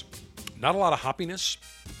nice. Not a lot of hoppiness.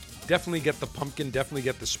 Definitely get the pumpkin, definitely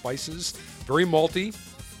get the spices. Very malty.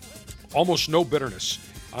 Almost no bitterness.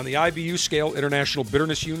 On the IBU scale, International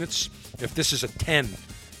Bitterness Units, if this is a 10,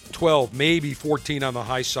 12, maybe 14 on the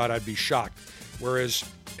high side, I'd be shocked. Whereas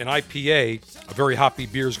an IPA, a very hoppy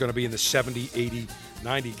beer, is going to be in the 70, 80,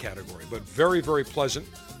 90 category. But very, very pleasant.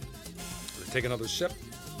 Take another sip.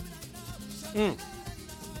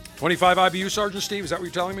 25 IBU, Sergeant Steve, is that what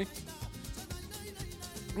you're telling me?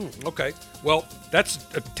 Okay. Well, that's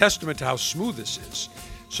a testament to how smooth this is.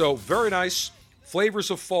 So, very nice.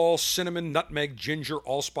 Flavors of fall, cinnamon, nutmeg, ginger,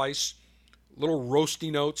 allspice. Little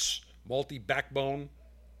roasty notes, malty backbone.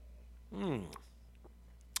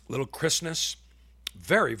 Little crispness.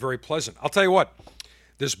 Very, very pleasant. I'll tell you what,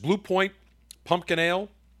 this Blue Point Pumpkin Ale,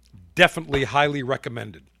 definitely highly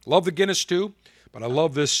recommended. Love the Guinness too, but I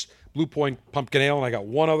love this Blue Point Pumpkin Ale, and I got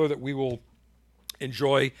one other that we will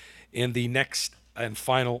enjoy in the next and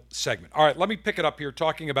final segment. All right, let me pick it up here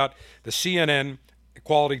talking about the CNN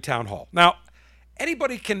Equality Town Hall. Now,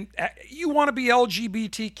 anybody can, you want to be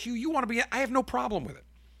LGBTQ, you want to be, I have no problem with it.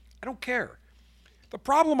 I don't care. The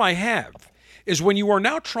problem I have is when you are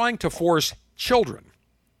now trying to force children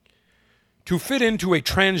to fit into a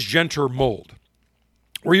transgender mold,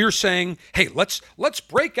 where you're saying, hey, let's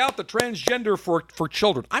break out the transgender for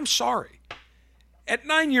children. I'm sorry. At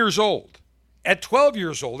 9 years old, at 12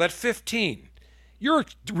 years old, at 15, you're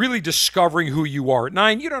really discovering who you are. At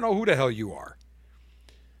 9, you don't know who the hell you are.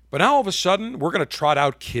 But now all of a sudden, we're going to trot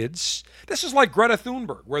out kids. This is like Greta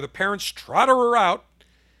Thunberg, where the parents trot her out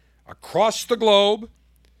across the globe.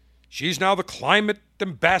 She's now the climate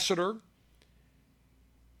ambassador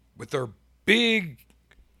with their big,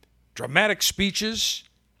 dramatic speeches.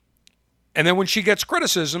 And then when she gets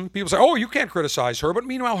criticism, people say, oh, you can't criticize her. But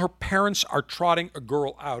meanwhile, her parents are trotting a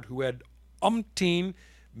girl out who had umpteen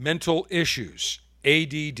mental issues,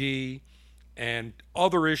 ADD, and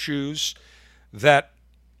other issues that,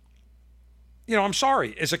 you know, I'm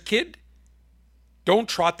sorry, as a kid, don't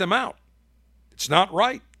trot them out. It's not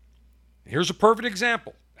right. Here's a perfect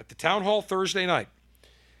example. At the town hall Thursday night,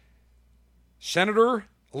 Senator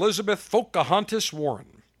Elizabeth Pocahontas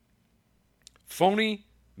Warren, Phony,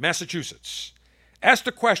 Massachusetts, asked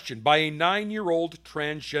a question by a 9-year-old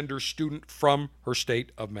transgender student from her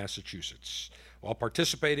state of Massachusetts while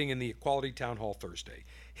participating in the Equality Town Hall Thursday.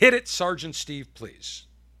 Hit it, Sergeant Steve, please.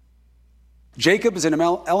 Jacob is an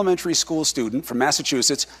elementary school student from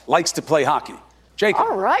Massachusetts, likes to play hockey. Jacob.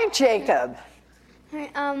 All right, Jacob. All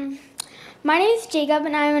right, my name is Jacob,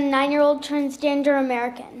 and I'm a 9-year-old transgender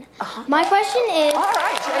American. My question is... All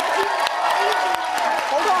right, Jacob.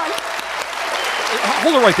 Hold on.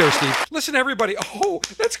 Hold it right there, Steve. Listen, everybody. Oh,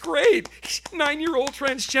 that's great. 9-year-old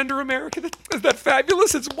transgender American. Isn't that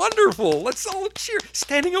fabulous? It's wonderful. Let's all cheer.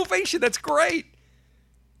 Standing ovation. That's great.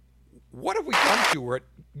 What have we come to where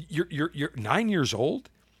you're 9 years old?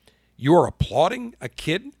 You are applauding a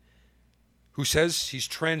kid who says he's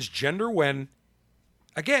transgender when,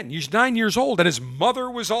 again, he's 9 years old and his mother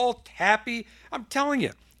was all happy. I'm telling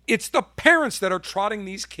you, it's the parents that are trotting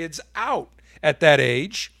these kids out at that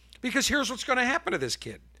age. Because here's what's going to happen to this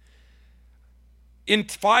kid. In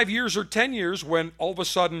 5 years or 10 years, when all of a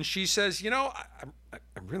sudden she says, you know,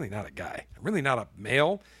 I'm really not a guy. I'm really not a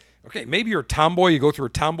male. Okay, maybe you're a tomboy. You go through a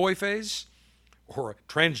tomboy phase or a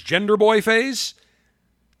transgender boy phase.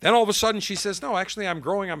 Then all of a sudden she says, no, actually I'm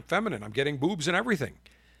growing. I'm feminine. I'm getting boobs and everything.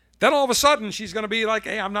 Then all of a sudden she's going to be like,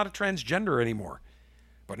 hey, I'm not a transgender anymore.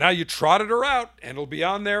 But now you trotted her out and it'll be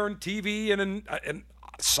on there in TV and in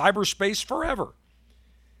cyberspace forever.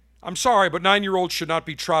 I'm sorry, but 9-year-olds should not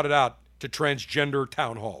be trotted out to transgender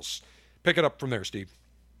town halls. Pick it up from there, Steve.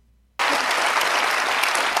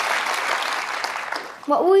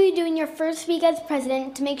 What will you do in your first week as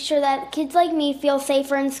president to make sure that kids like me feel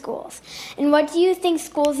safer in schools? And what do you think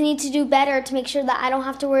schools need to do better to make sure that I don't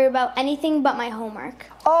have to worry about anything but my homework?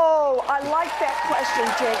 Oh, I like that question,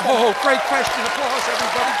 Jacob. Oh, great question. Applause,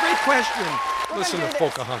 everybody. Great question. Listen to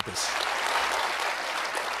Pocahontas.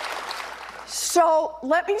 So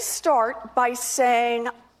let me start by saying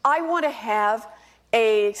I want to have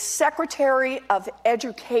a Secretary of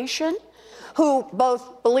Education who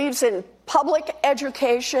both believes in public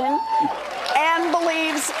education and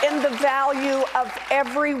believes in the value of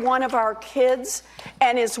every one of our kids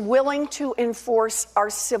and is willing to enforce our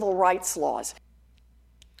civil rights laws.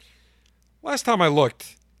 Last time I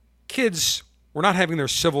looked, kids were not having their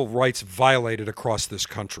civil rights violated across this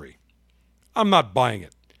country. I'm not buying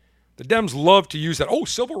it. The Dems love to use that. Oh,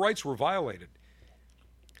 civil rights were violated.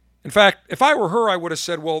 In fact, if I were her, I would have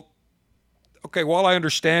said, well, okay, while I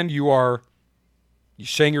understand you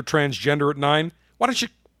saying you're transgender at 9, why don't you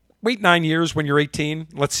wait 9 years when you're 18?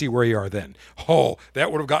 Let's see where you are then. Oh,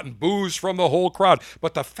 that would have gotten boos from the whole crowd.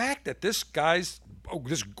 But the fact that this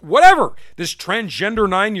transgender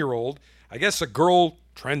 9-year-old, I guess a girl,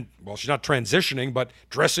 she's not transitioning, but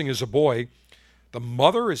dressing as a boy, the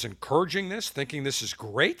mother is encouraging this, thinking this is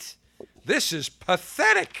great. This is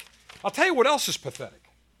pathetic. I'll tell you what else is pathetic.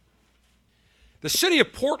 The city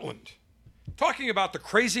of Portland, talking about the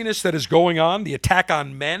craziness that is going on, the attack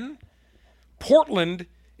on men, Portland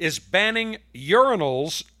is banning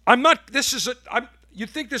urinals. You'd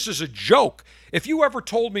think this is a joke. If you ever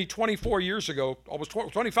told me 24 years ago, almost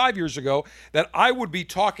 25 years ago, that I would be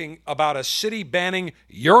talking about a city banning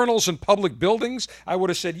urinals in public buildings, I would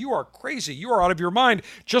have said, you are crazy. You are out of your mind.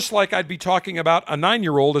 Just like I'd be talking about a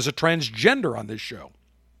 9-year-old as a transgender on this show.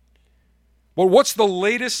 Well, what's the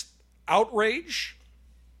latest outrage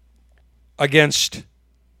against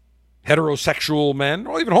heterosexual men,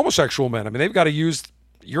 or even homosexual men? I mean, they've got to use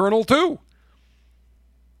urinal too.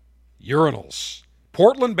 Urinals.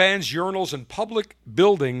 Portland bans urinals in public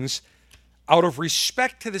buildings out of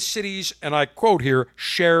respect to the city's, and I quote here,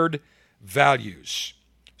 shared values.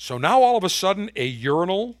 So now all of a sudden a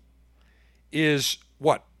urinal is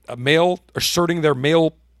what? A male asserting their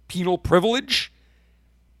male penal privilege?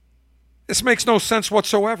 This makes no sense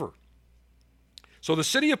whatsoever. So the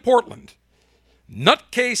city of Portland,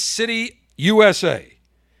 Nutcase City, USA,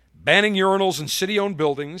 banning urinals in city-owned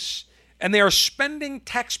buildings, and they are spending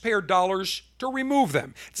taxpayer dollars to remove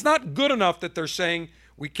them. It's not good enough that they're saying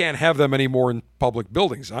we can't have them anymore in public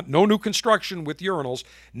buildings. No new construction with urinals.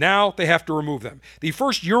 Now they have to remove them. The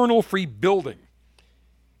first urinal-free building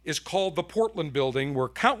is called the Portland Building, where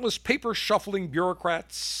countless paper-shuffling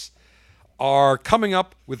bureaucrats are coming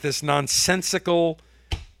up with these nonsensical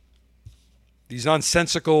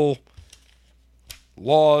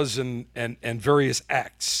laws and various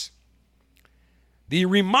acts. The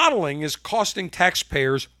remodeling is costing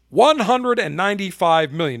taxpayers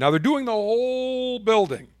 $195 million. Now, they're doing the whole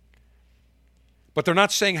building, but they're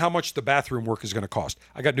not saying how much the bathroom work is going to cost.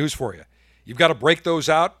 I got news for you. You've got to break those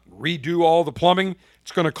out, redo all the plumbing.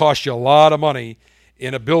 It's going to cost you a lot of money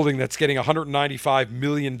in a building that's getting a $195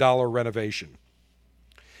 million renovation.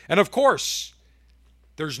 And, of course,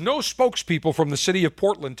 there's no spokespeople from the city of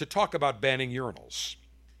Portland to talk about banning urinals.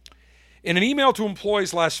 In an email to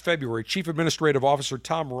employees last February, Chief Administrative Officer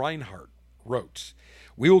Tom Reinhart wrote,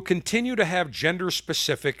 "We will continue to have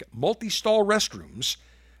gender-specific multi-stall restrooms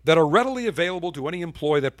that are readily available to any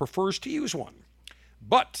employee that prefers to use one.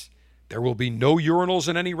 But there will be no urinals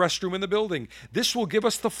in any restroom in the building. This will give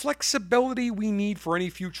us the flexibility we need for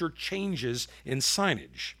any future changes in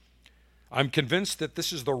signage. I'm convinced that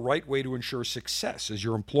this is the right way to ensure success as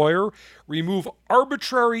your employer, remove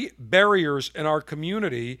arbitrary barriers in our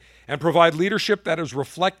community, and provide leadership that is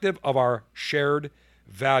reflective of our shared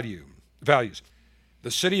values." The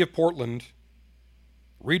city of Portland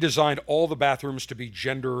redesigned all the bathrooms to be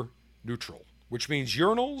gender neutral, which means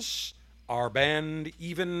urinals are banned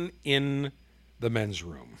even in the men's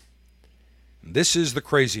room. This is the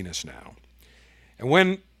craziness now. And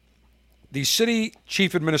when the city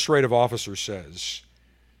chief administrative officer says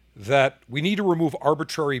that we need to remove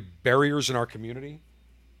arbitrary barriers in our community,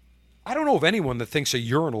 I don't know of anyone that thinks a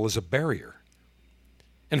urinal is a barrier.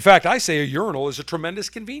 In fact, I say a urinal is a tremendous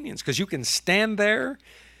convenience because you can stand there.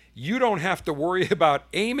 You don't have to worry about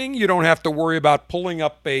aiming. You don't have to worry about pulling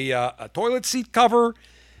up a toilet seat cover.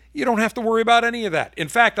 You don't have to worry about any of that. In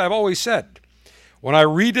fact, I've always said, when I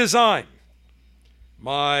redesign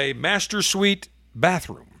my master suite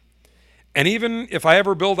bathroom, and even if I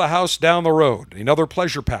ever build a house down the road, another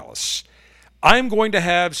pleasure palace, I'm going to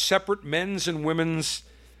have separate men's and women's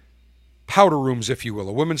powder rooms, if you will,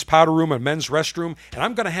 a women's powder room, a men's restroom, and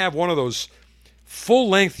I'm going to have one of those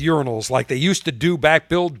full-length urinals like they used to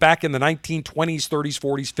build back in the 1920s, 30s,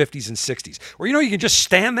 40s, 50s, and 60s, where, you can just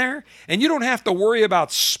stand there, and you don't have to worry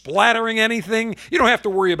about splattering anything. You don't have to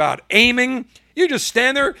worry about aiming. You just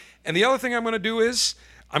stand there, and the other thing I'm going to do is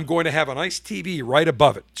I'm going to have a nice TV right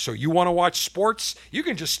above it. So you want to watch sports, you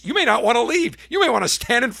may not want to leave. You may want to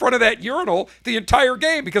stand in front of that urinal the entire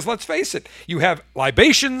game because let's face it, you have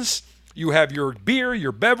libations, you have your beer,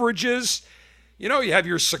 your beverages, you have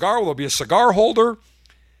your cigar, there'll be a cigar holder.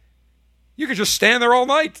 You can just stand there all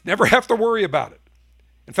night, never have to worry about it.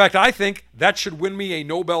 In fact, I think that should win me a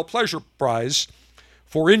Nobel Pleasure Prize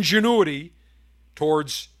for ingenuity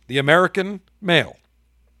towards the American male.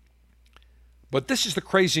 But this is the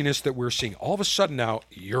craziness that we're seeing. All of a sudden now,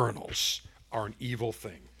 urinals are an evil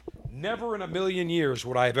thing. Never in a million years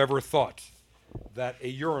would I have ever thought that a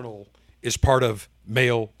urinal is part of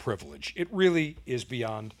male privilege. It really is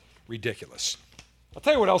beyond ridiculous. I'll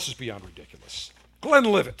tell you what else is beyond ridiculous.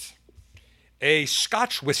 Glenlivet, a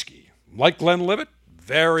Scotch whiskey. Like Glenlivet,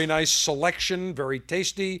 very nice selection, very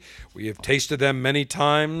tasty. We have tasted them many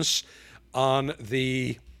times on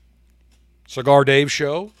the Cigar Dave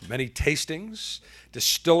show, many tastings.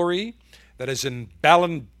 Distillery that is in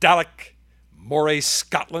Ballindalloch, Moray,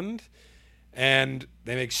 Scotland, and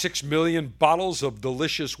they make 6 million bottles of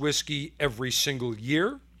delicious whiskey every single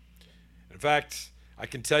year. In fact, I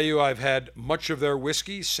can tell you I've had much of their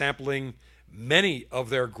whiskey, sampling many of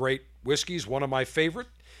their great whiskeys. One of my favorite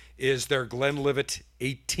is their Glenlivet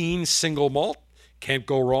 18 single malt. Can't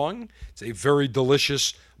go wrong. It's a very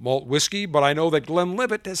delicious malt whiskey, but I know that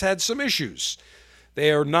Glenlivet has had some issues.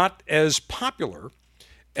 They are not as popular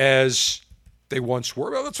as they once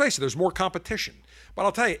were. Well, let's face it, there's more competition. But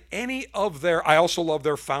I'll tell you, I also love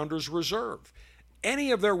their Founders Reserve.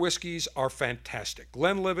 Any of their whiskeys are fantastic.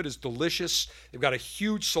 Glenlivet is delicious. They've got a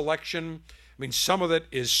huge selection. I mean, some of it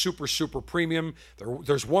is super, super premium.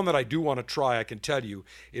 There's one that I do want to try, I can tell you.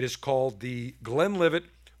 It is called the Glenlivet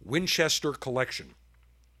Winchester Collection.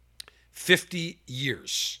 50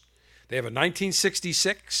 years. They have a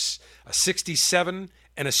 1966, a 67,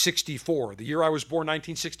 and a 64. The year I was born,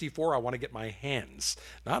 1964, I want to get my hands,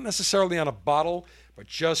 not necessarily on a bottle, but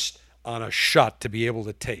just on a shot to be able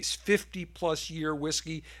to taste. 50-plus year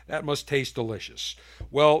whiskey, that must taste delicious.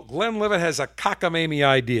 Well, Glenlivet has a cockamamie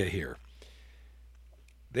idea here.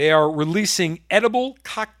 They are releasing edible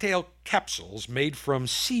cocktail capsules made from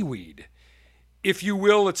seaweed. If you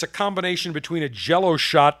will, it's a combination between a Jell-O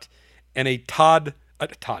shot and a Tide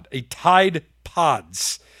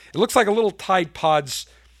Pods. It looks like a little Tide Pods,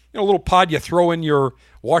 a little pod you throw in your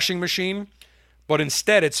washing machine, but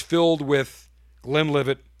instead it's filled with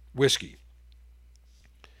Glenlivet whiskey.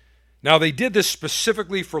 Now, they did this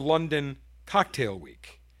specifically for London Cocktail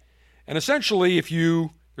Week. And essentially,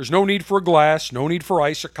 there's no need for a glass, no need for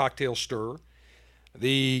ice or cocktail stirrer.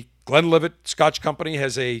 The Glenlivet Scotch Company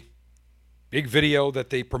has a big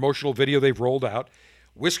promotional video they've rolled out.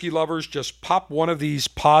 Whiskey lovers just pop one of these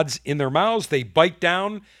pods in their mouths, they bite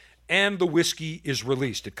down, and the whiskey is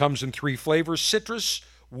released. It comes in 3 flavors: citrus,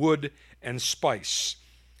 wood, and spice.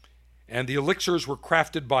 And the elixirs were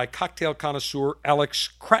crafted by cocktail connoisseur Alex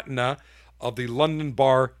Cratna of the London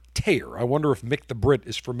bar Tayr. I wonder if Mick the Brit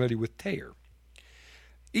is familiar with Tayr.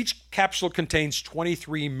 Each capsule contains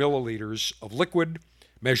 23 milliliters of liquid,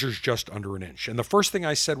 measures just under an inch. And the first thing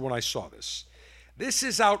I said when I saw this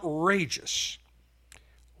is outrageous.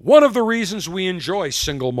 One of the reasons we enjoy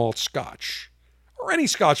single malt scotch, or any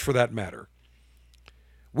scotch for that matter,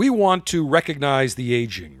 we want to recognize the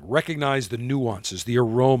aging, recognize the nuances, the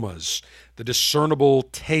aromas, the discernible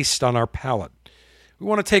taste on our palate. We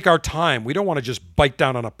want to take our time. We don't want to just bite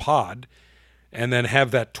down on a pod and then have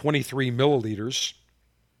that 23 milliliters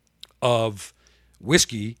of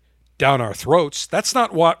whiskey down our throats. That's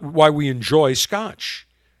not why we enjoy scotch.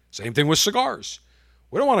 Same thing with cigars.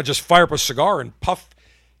 We don't want to just fire up a cigar and puff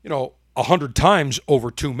 100 times over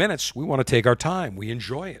 2 minutes. We want to take our time. We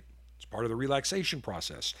enjoy it. It's part of the relaxation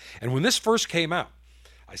process. And when this first came out,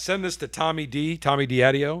 I sent this to Tommy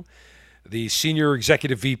Diadio, the Senior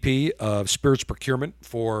Executive VP of Spirits Procurement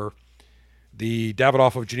for the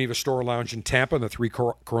Davidoff of Geneva Store and Lounge in Tampa and the 3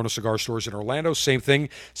 Corona Cigar stores in Orlando. Same thing,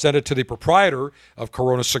 sent it to the proprietor of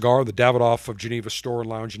Corona Cigar, the Davidoff of Geneva Store and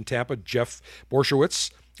Lounge in Tampa, Jeff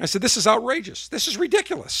Borshowitz. I said, this is outrageous. This is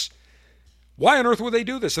ridiculous. Why on earth would they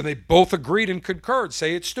do this? And they both agreed and concurred,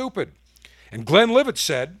 say it's stupid. And Glenlivet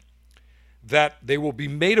said that they will be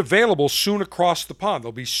made available soon across the pond.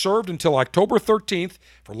 They'll be served until October 13th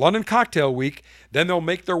for London Cocktail Week. Then they'll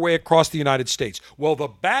make their way across the United States. Well, the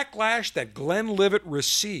backlash that Glenlivet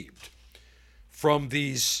received from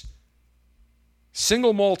these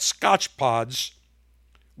single malt scotch pods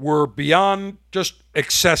were beyond just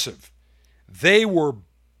excessive. They were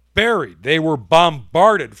buried. They were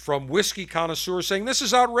bombarded from whiskey connoisseurs saying, this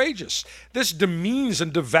is outrageous. This demeans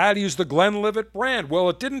and devalues the Glenlivet brand. Well,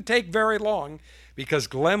 it didn't take very long because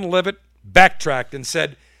Glenlivet backtracked and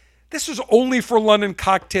said, this was only for London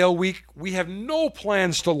Cocktail Week. We have no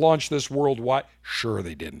plans to launch this worldwide. Sure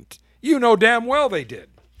they didn't. You know damn well they did.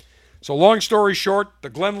 So long story short, the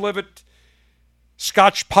Glenlivet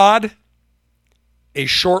Scotch Pod, a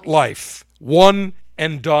short life. One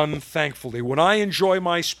and done, thankfully. When I enjoy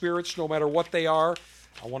my spirits, no matter what they are,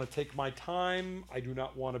 I want to take my time. I do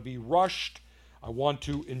not want to be rushed. I want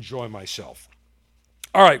to enjoy myself.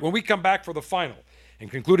 All right, when we come back for the final and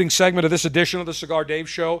concluding segment of this edition of the Cigar Dave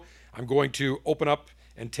Show, I'm going to open up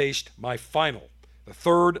and taste my final, the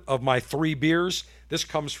third of my 3 beers. This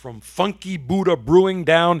comes from Funky Buddha Brewing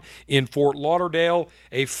down in Fort Lauderdale,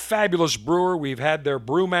 a fabulous brewer. We've had their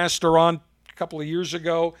brewmaster on a couple of years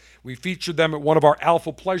ago. We featured them at one of our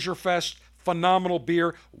Alpha Pleasure Fest. Phenomenal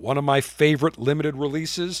beer, one of my favorite limited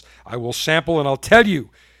releases. I will sample and I'll tell you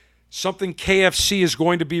something KFC is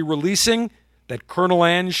going to be releasing that Colonel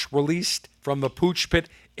Ange released from the Pooch Pit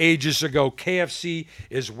ages ago. KFC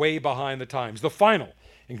is way behind the times. The final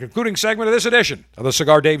and concluding segment of this edition of the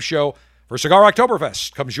Cigar Dave Show for Cigar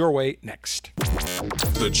Oktoberfest comes your way next.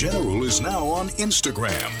 The General is now on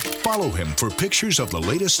Instagram. Follow him for pictures of the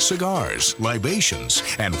latest cigars, libations,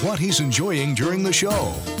 and what he's enjoying during the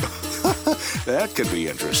show. That could be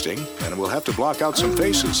interesting, and we'll have to block out some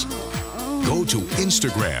faces. Go to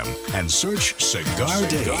Instagram and search Cigar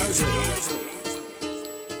Dave.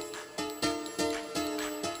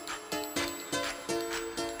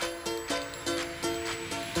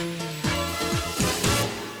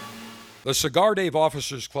 The Cigar Dave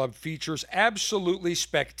Officers Club features absolutely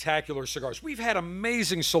spectacular cigars. We've had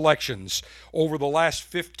amazing selections over the last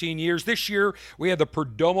 15 years. This year, we had the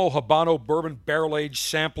Perdomo Habano Bourbon Barrel Aged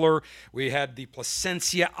Sampler. We had the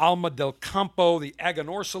Plasencia Alma del Campo, the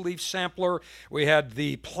Aganorsa Leaf Sampler. We had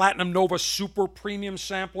the Platinum Nova Super Premium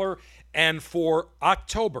Sampler. And for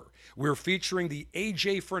October, we're featuring the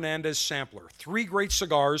A.J. Fernandez Sampler. 3 great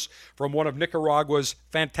cigars from one of Nicaragua's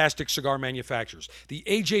fantastic cigar manufacturers. The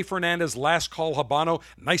A.J. Fernandez Last Call Habano,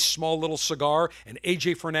 nice small little cigar. And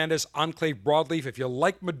A.J. Fernandez Enclave Broadleaf. If you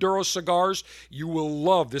like Maduro cigars, you will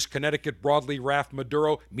love this Connecticut Broadleaf Raft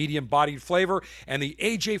Maduro, medium-bodied flavor. And the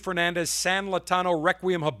A.J. Fernandez San Latano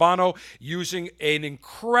Requiem Habano, using an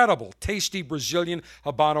incredible, tasty Brazilian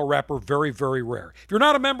Habano wrapper, very, very rare. If you're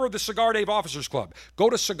not a member of the Cigar Dave Officers Club, go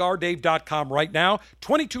to CigarDave.com right now.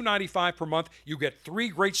 $22.95 per month. You get 3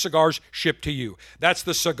 great cigars shipped to you. That's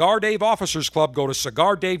the Cigar Dave Officers Club. Go to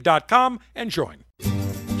CigarDave.com and join.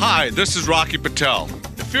 Hi, this is Rocky Patel.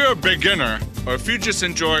 If you're a beginner, or if you just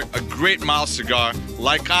enjoy a great mild cigar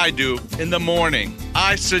like I do in the morning,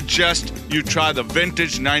 I suggest you try the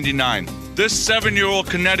Vintage 99. This 7-year-old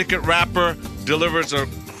Connecticut wrapper delivers a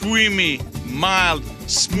creamy, mild,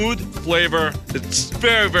 smooth flavor. It's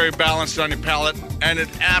very, very balanced on your palate, and it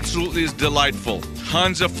absolutely is delightful.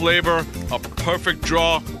 Tons of flavor, a perfect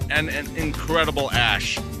draw, and an incredible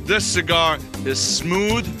ash. This cigar is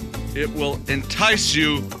smooth. It will entice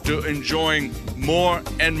you to enjoying more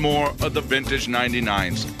and more of the Vintage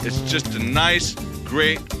 99s. It's just a nice,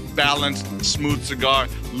 great, balanced, smooth cigar.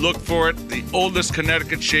 Look for it, the oldest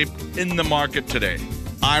Connecticut shape in the market today.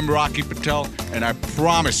 I'm Rocky Patel, and I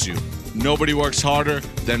promise you, nobody works harder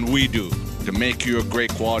than we do to make you a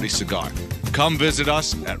great quality cigar. Come visit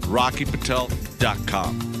us at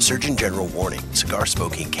RockyPatel.com. Surgeon General warning: cigar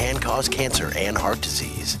smoking can cause cancer and heart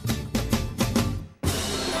disease.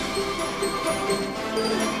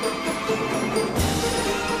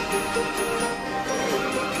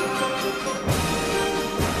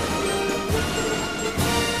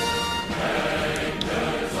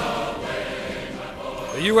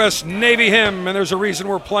 The U.S. Navy hymn, and there's a reason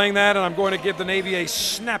we're playing that, and I'm going to give the Navy a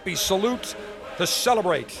snappy salute to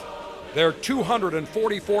celebrate their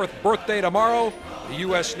 244th birthday tomorrow. The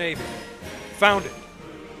U.S. Navy, founded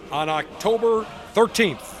on October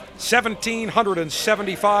 13th,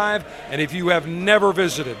 1775, and if you have never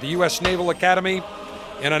visited the U.S. Naval Academy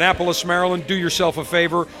in Annapolis, Maryland, do yourself a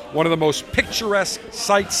favor. One of the most picturesque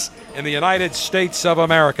sights in the United States of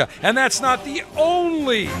America. And that's not the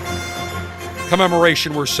only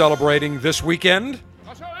commemoration we're celebrating this weekend.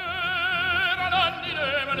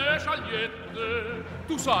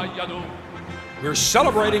 We're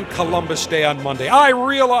celebrating Columbus Day on Monday. I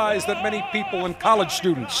realize that many people and college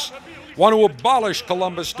students want to abolish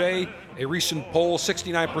Columbus Day. A recent poll,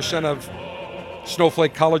 69% of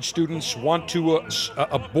Snowflake college students want to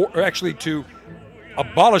to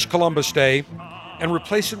abolish Columbus Day and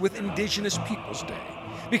replace it with Indigenous Peoples Day.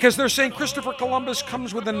 Because they're saying Christopher Columbus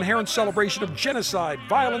comes with an inherent celebration of genocide,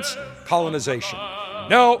 violence, colonization.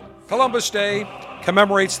 No, Columbus Day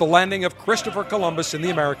commemorates the landing of Christopher Columbus in the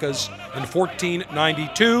Americas in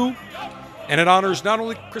 1492, and it honors not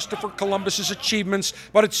only Christopher Columbus's achievements,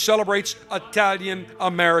 but it celebrates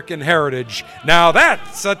Italian-American heritage. Now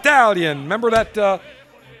that's Italian. Remember that?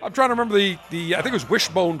 I'm trying to remember the I think it was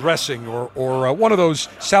wishbone dressing or one of those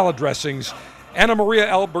salad dressings. Anna Maria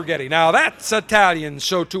Alberghetti. Now that's Italian.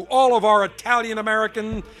 So to all of our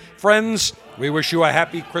Italian-American friends, we wish you a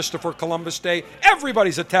happy Christopher Columbus Day.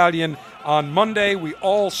 Everybody's Italian on Monday. We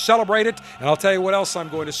all celebrate it. And I'll tell you what else I'm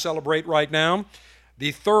going to celebrate right now.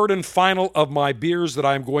 The third and final of my beers that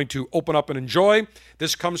I'm going to open up and enjoy.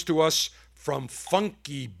 This comes to us from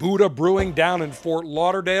Funky Buddha Brewing down in Fort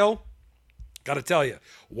Lauderdale. Got to tell you,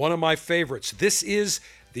 one of my favorites. This is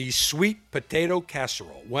the sweet potato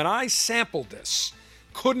casserole. When I sampled this,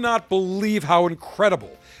 could not believe how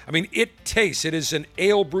incredible. I mean, it tastes. It is an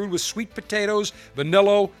ale brewed with sweet potatoes,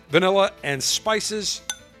 vanilla, and spices.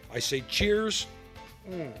 I say cheers.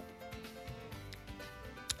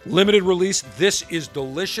 Limited release. This is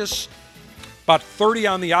delicious. About 30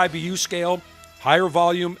 on the IBU scale. Higher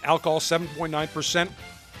volume, alcohol 7.9%.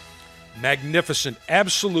 Magnificent.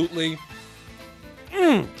 Absolutely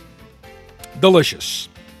delicious.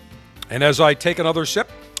 And as I take another sip,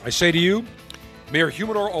 I say to you, may your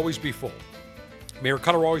humidor always be full. May your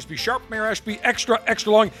cutter always be sharp. May your ash be extra,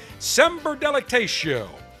 extra long. Semper Delectatio.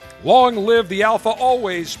 Long live the Alpha,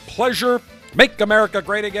 always pleasure. Make America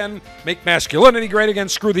great again. Make masculinity great again.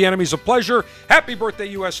 Screw the enemies of pleasure. Happy birthday,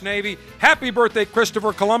 U.S. Navy. Happy birthday,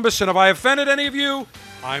 Christopher Columbus. And if I offended any of you,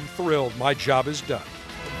 I'm thrilled. My job is done.